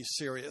to have to be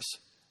serious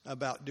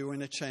about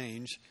doing a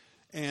change.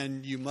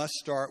 And you must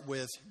start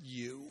with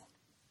you.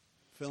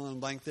 Fill in the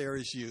blank there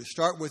is you.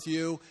 Start with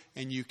you,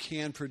 and you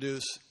can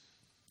produce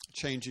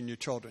change in your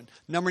children.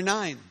 Number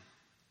 9,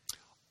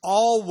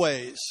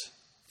 always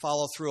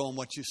follow through on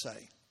what you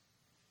say.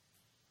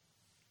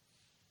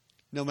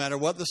 No matter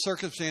what the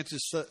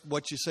circumstances,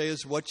 what you say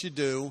is what you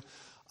do.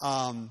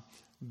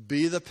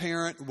 Be the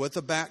parent with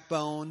a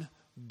backbone.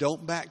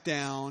 Don't back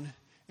down.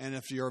 And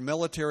if you're a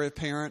military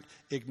parent,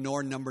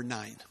 ignore number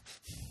 9.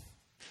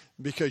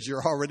 Because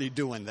you're already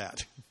doing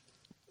that.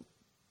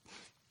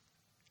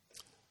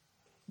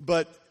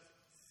 But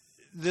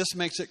this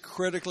makes it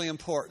critically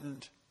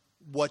important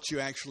what you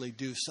actually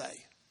do say.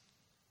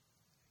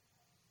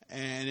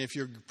 And if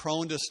you're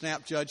prone to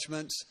snap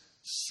judgments,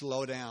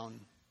 slow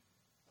down.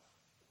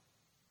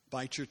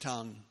 Bite your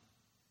tongue.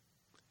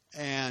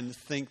 And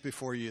think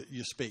before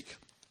you speak.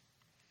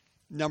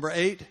 Number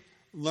 8,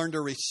 learn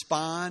to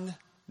respond,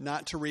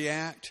 not to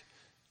react.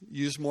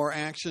 Use more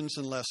actions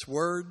and less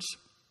words.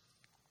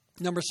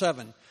 Number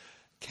 7,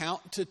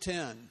 count to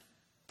 10,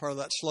 part of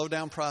that slow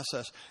down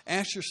process.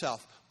 Ask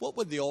yourself, what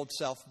would the old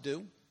self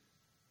do?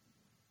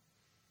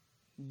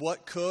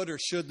 What could or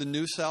should the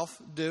new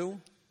self do?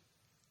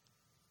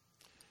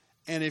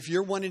 And if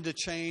you're wanting to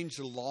change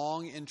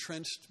long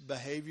entrenched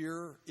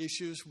behavior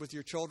issues with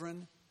your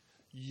children,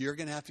 you're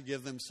going to have to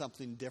give them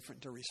something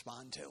different to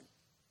respond to.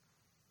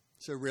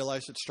 So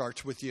realize it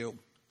starts with you.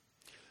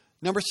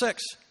 Number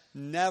 6,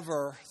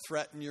 never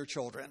threaten your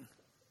children.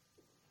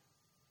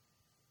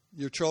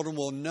 Your children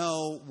will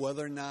know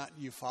whether or not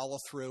you follow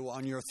through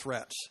on your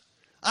threats.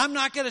 I'm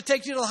not going to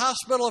take you to the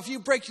hospital if you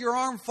break your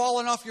arm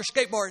falling off your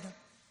skateboard.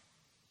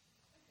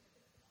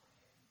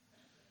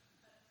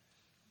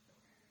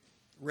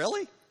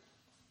 Really?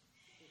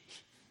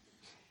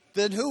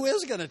 Then who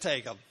is going to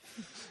take them?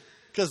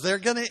 Because they're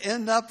going to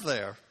end up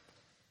there.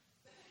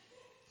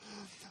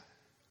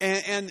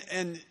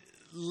 And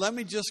let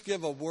me just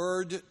give a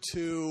word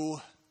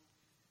to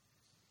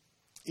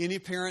any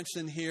parents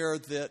in here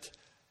that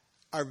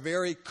are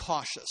very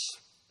cautious,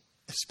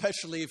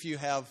 especially if you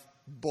have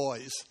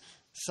boys,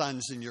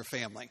 sons in your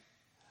family.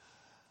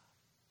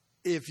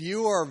 If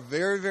you are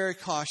very, very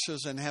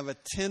cautious and have a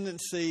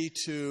tendency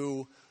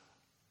to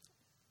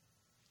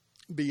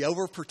be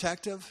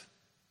overprotective,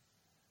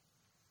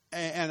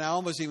 and I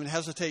almost even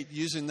hesitate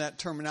using that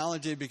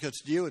terminology because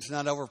to you it's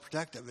not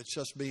overprotective, it's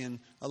just being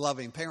a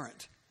loving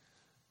parent.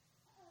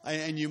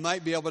 And you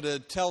might be able to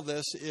tell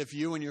this if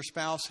you and your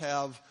spouse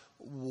have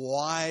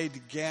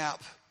wide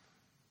gap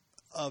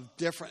of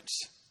difference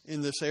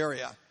in this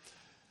area.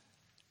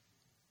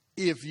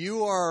 If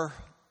you are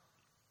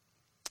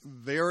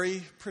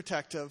very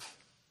protective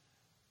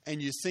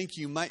and you think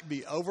you might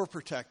be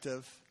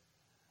overprotective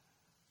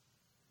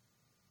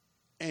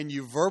and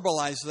you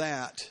verbalize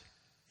that,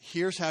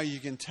 here's how you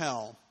can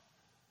tell.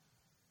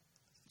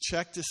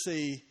 Check to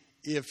see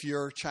if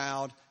your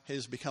child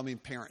is becoming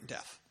parent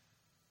deaf.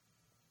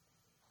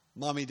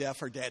 Mommy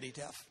deaf or daddy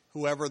deaf,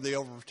 whoever the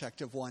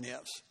overprotective one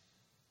is.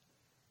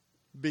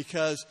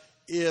 Because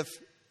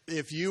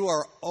if you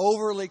are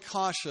overly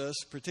cautious,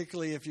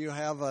 particularly if you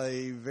have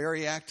a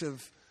very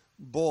active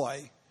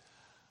boy,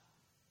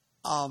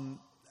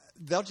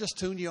 they'll just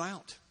tune you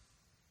out.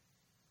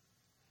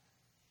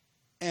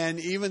 And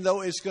even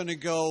though it's going to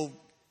go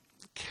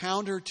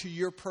counter to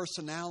your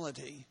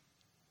personality,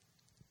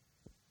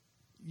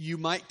 you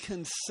might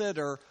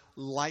consider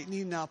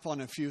lightening up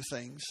on a few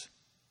things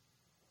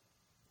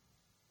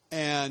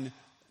and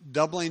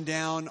doubling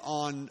down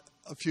on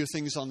a few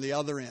things on the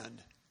other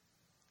end.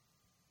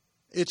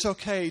 It's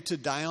okay to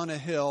die on a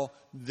hill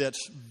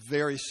that's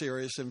very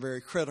serious and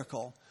very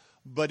critical.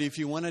 But if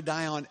you want to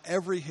die on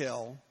every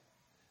hill,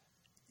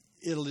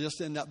 it'll just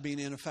end up being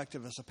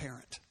ineffective as a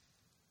parent.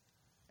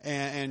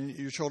 And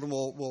your children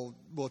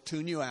will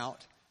tune you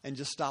out and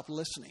just stop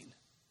listening.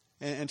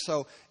 And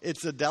so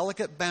it's a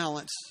delicate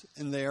balance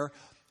in there.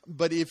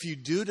 But if you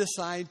do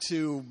decide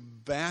to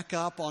back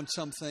up on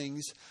some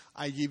things,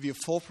 I give you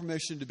full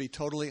permission to be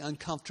totally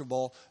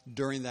uncomfortable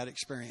during that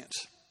experience.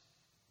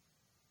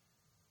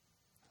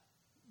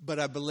 But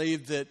I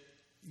believe that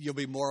you'll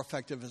be more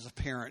effective as a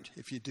parent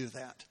if you do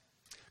that.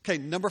 Okay,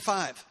 number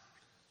 5.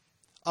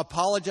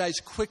 Apologize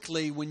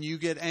quickly when you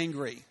get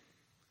angry.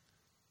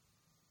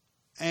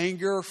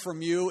 Anger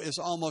from you is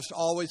almost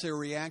always a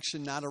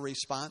reaction, not a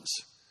response.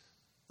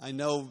 I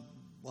know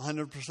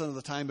 100% of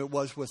the time it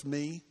was with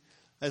me.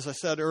 As I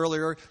said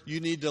earlier, you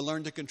need to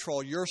learn to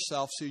control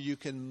yourself so you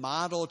can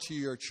model to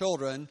your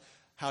children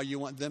how you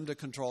want them to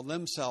control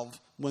themselves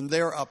when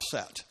they're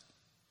upset.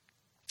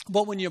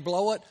 But when you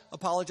blow it,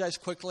 apologize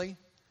quickly.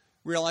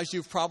 Realize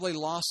you've probably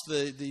lost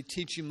the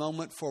teaching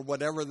moment for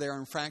whatever their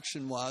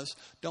infraction was.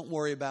 Don't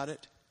worry about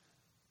it.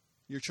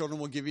 Your children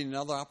will give you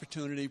another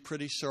opportunity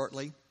pretty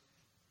shortly.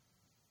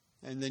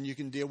 And then you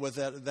can deal with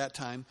that at that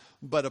time.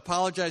 But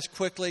apologize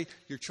quickly.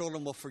 Your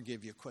children will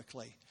forgive you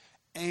quickly.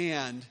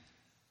 And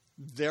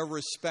their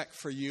respect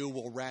for you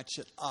will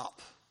ratchet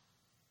up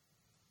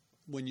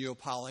when you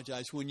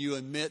apologize, when you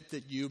admit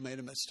that you made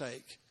a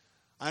mistake.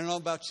 I don't know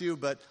about you,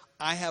 but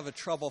I have a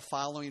trouble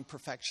following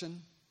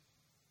perfection.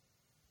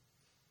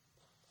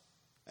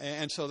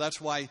 And so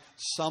that's why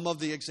some of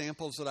the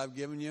examples that I've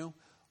given you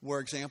were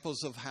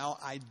examples of how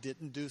I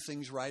didn't do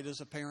things right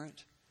as a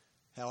parent,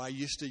 how I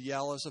used to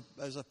yell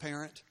as a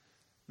parent,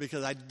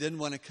 because I didn't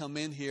want to come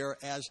in here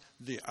as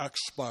the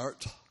expert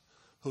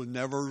who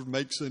never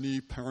makes any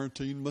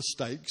parenting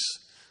mistakes.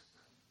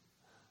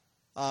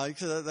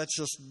 Because that's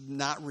just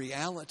not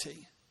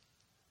reality.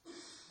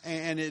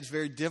 And it's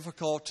very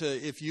difficult to,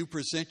 if you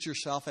present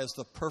yourself as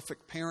the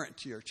perfect parent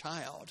to your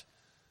child,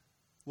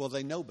 well,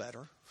 they know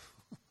better.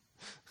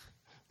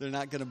 They're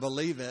not going to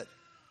believe it.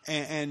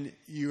 And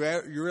you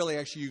really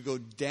actually, you go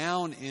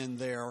down in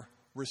their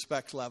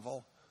respect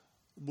level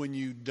when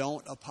you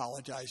don't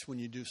apologize when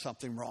you do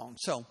something wrong.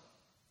 So,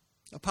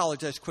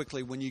 apologize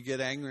quickly when you get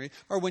angry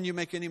or when you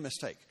make any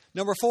mistake.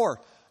 Number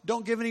 4,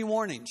 don't give any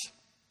warnings.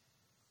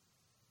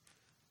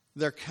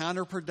 They're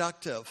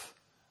counterproductive.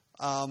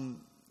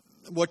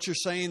 What you're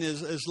saying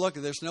is, look,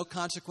 there's no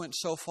consequence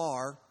so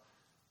far.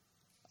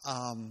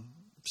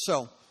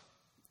 So,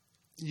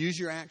 use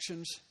your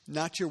actions,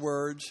 not your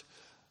words.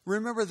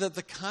 Remember that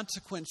the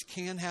consequence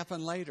can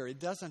happen later. It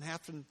doesn't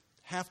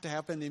have to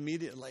happen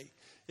immediately.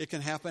 It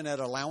can happen at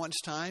allowance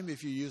time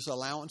if you use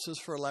allowances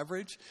for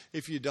leverage.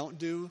 If you don't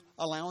do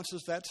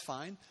allowances, that's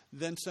fine.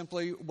 Then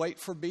simply wait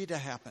for B to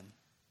happen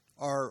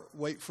or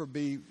wait for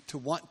B to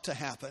want to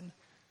happen.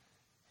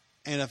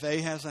 And if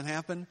A hasn't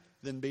happened,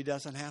 then B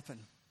doesn't happen.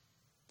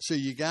 So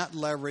you got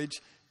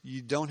leverage.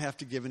 You don't have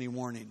to give any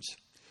warnings.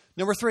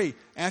 Number 3,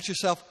 ask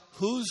yourself,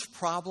 whose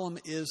problem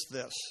is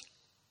this?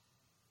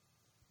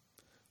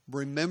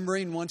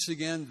 Remembering, once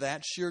again,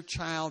 that's your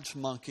child's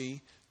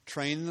monkey.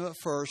 Train them at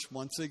first.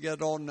 Once they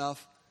get old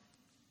enough,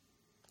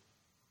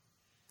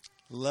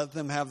 let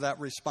them have that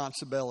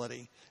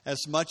responsibility.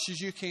 As much as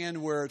you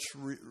can where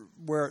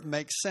it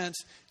makes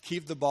sense,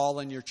 keep the ball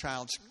in your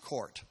child's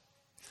court.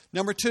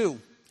 Number 2,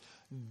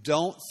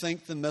 don't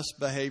think the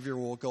misbehavior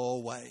will go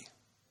away.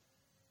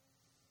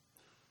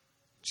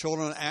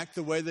 Children act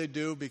the way they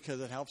do because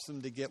it helps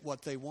them to get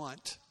what they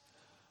want.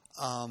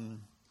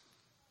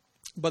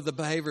 But the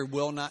behavior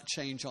will not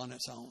change on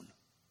its own.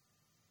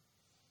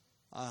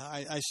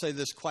 I say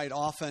this quite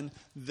often,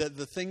 that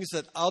the things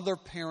that other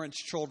parents'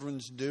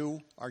 children do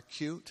are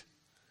cute.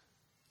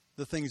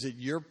 The things that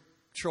your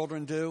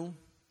children do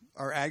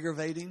are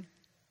aggravating.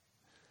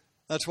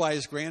 That's why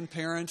as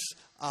grandparents,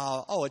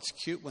 it's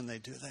cute when they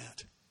do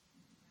that.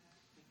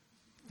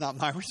 Not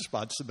my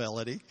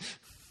responsibility.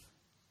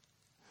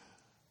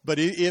 But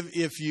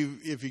if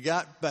you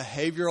got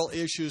behavioral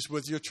issues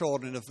with your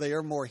children, if they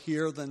are more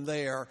here than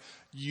there,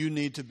 you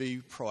need to be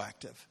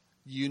proactive.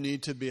 You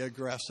need to be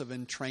aggressive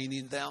in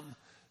training them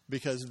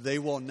because they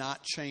will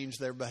not change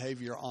their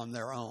behavior on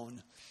their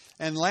own.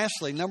 And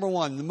lastly, number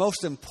 1, the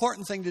most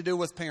important thing to do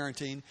with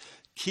parenting,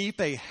 keep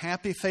a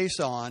happy face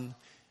on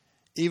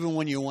even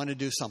when you want to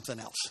do something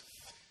else.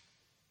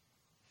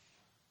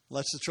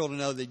 Lets the children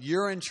know that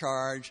you're in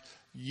charge,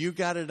 you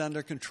got it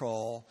under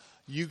control.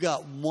 You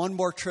got one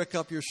more trick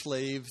up your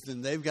sleeve,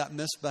 then they've got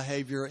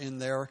misbehavior in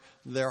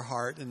their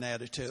heart and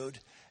attitude.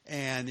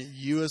 And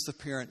you as the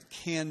parent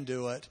can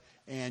do it,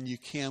 and you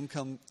can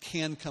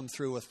come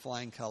through with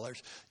flying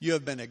colors. You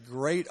have been a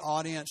great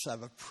audience.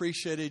 I've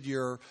appreciated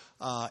your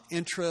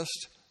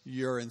interest,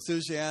 your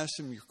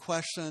enthusiasm, your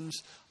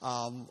questions.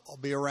 I'll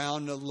be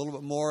around a little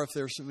bit more if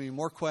there's any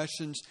more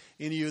questions.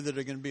 Any of you that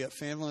are going to be at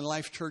Family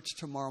Life Church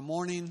tomorrow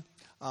morning,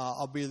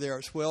 I'll be there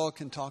as well. I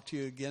can talk to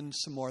you again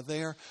some more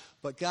there.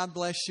 But God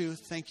bless you.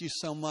 Thank you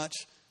so much.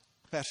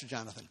 Pastor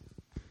Jonathan.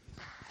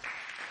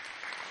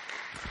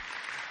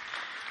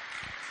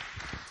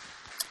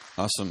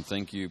 Awesome.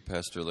 Thank you,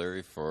 Pastor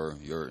Larry, for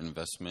your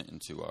investment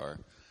into our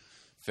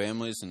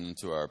families and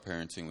into our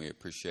parenting. We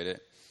appreciate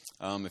it.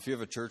 If you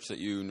have a church that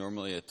you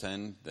normally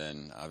attend,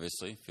 then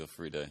obviously feel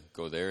free to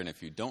go there. And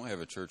if you don't have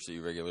a church that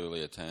you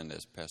regularly attend,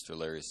 as Pastor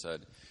Larry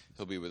said,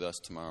 he'll be with us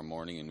tomorrow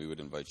morning, and we would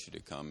invite you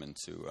to come and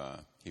to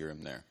hear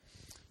him there.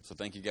 So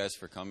thank you guys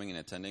for coming and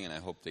attending, and I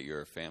hope that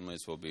your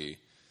families will be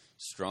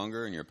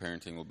stronger and your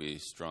parenting will be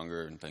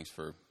stronger, and thanks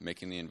for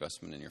making the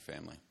investment in your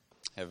family.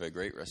 Have a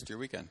great rest of your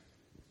weekend.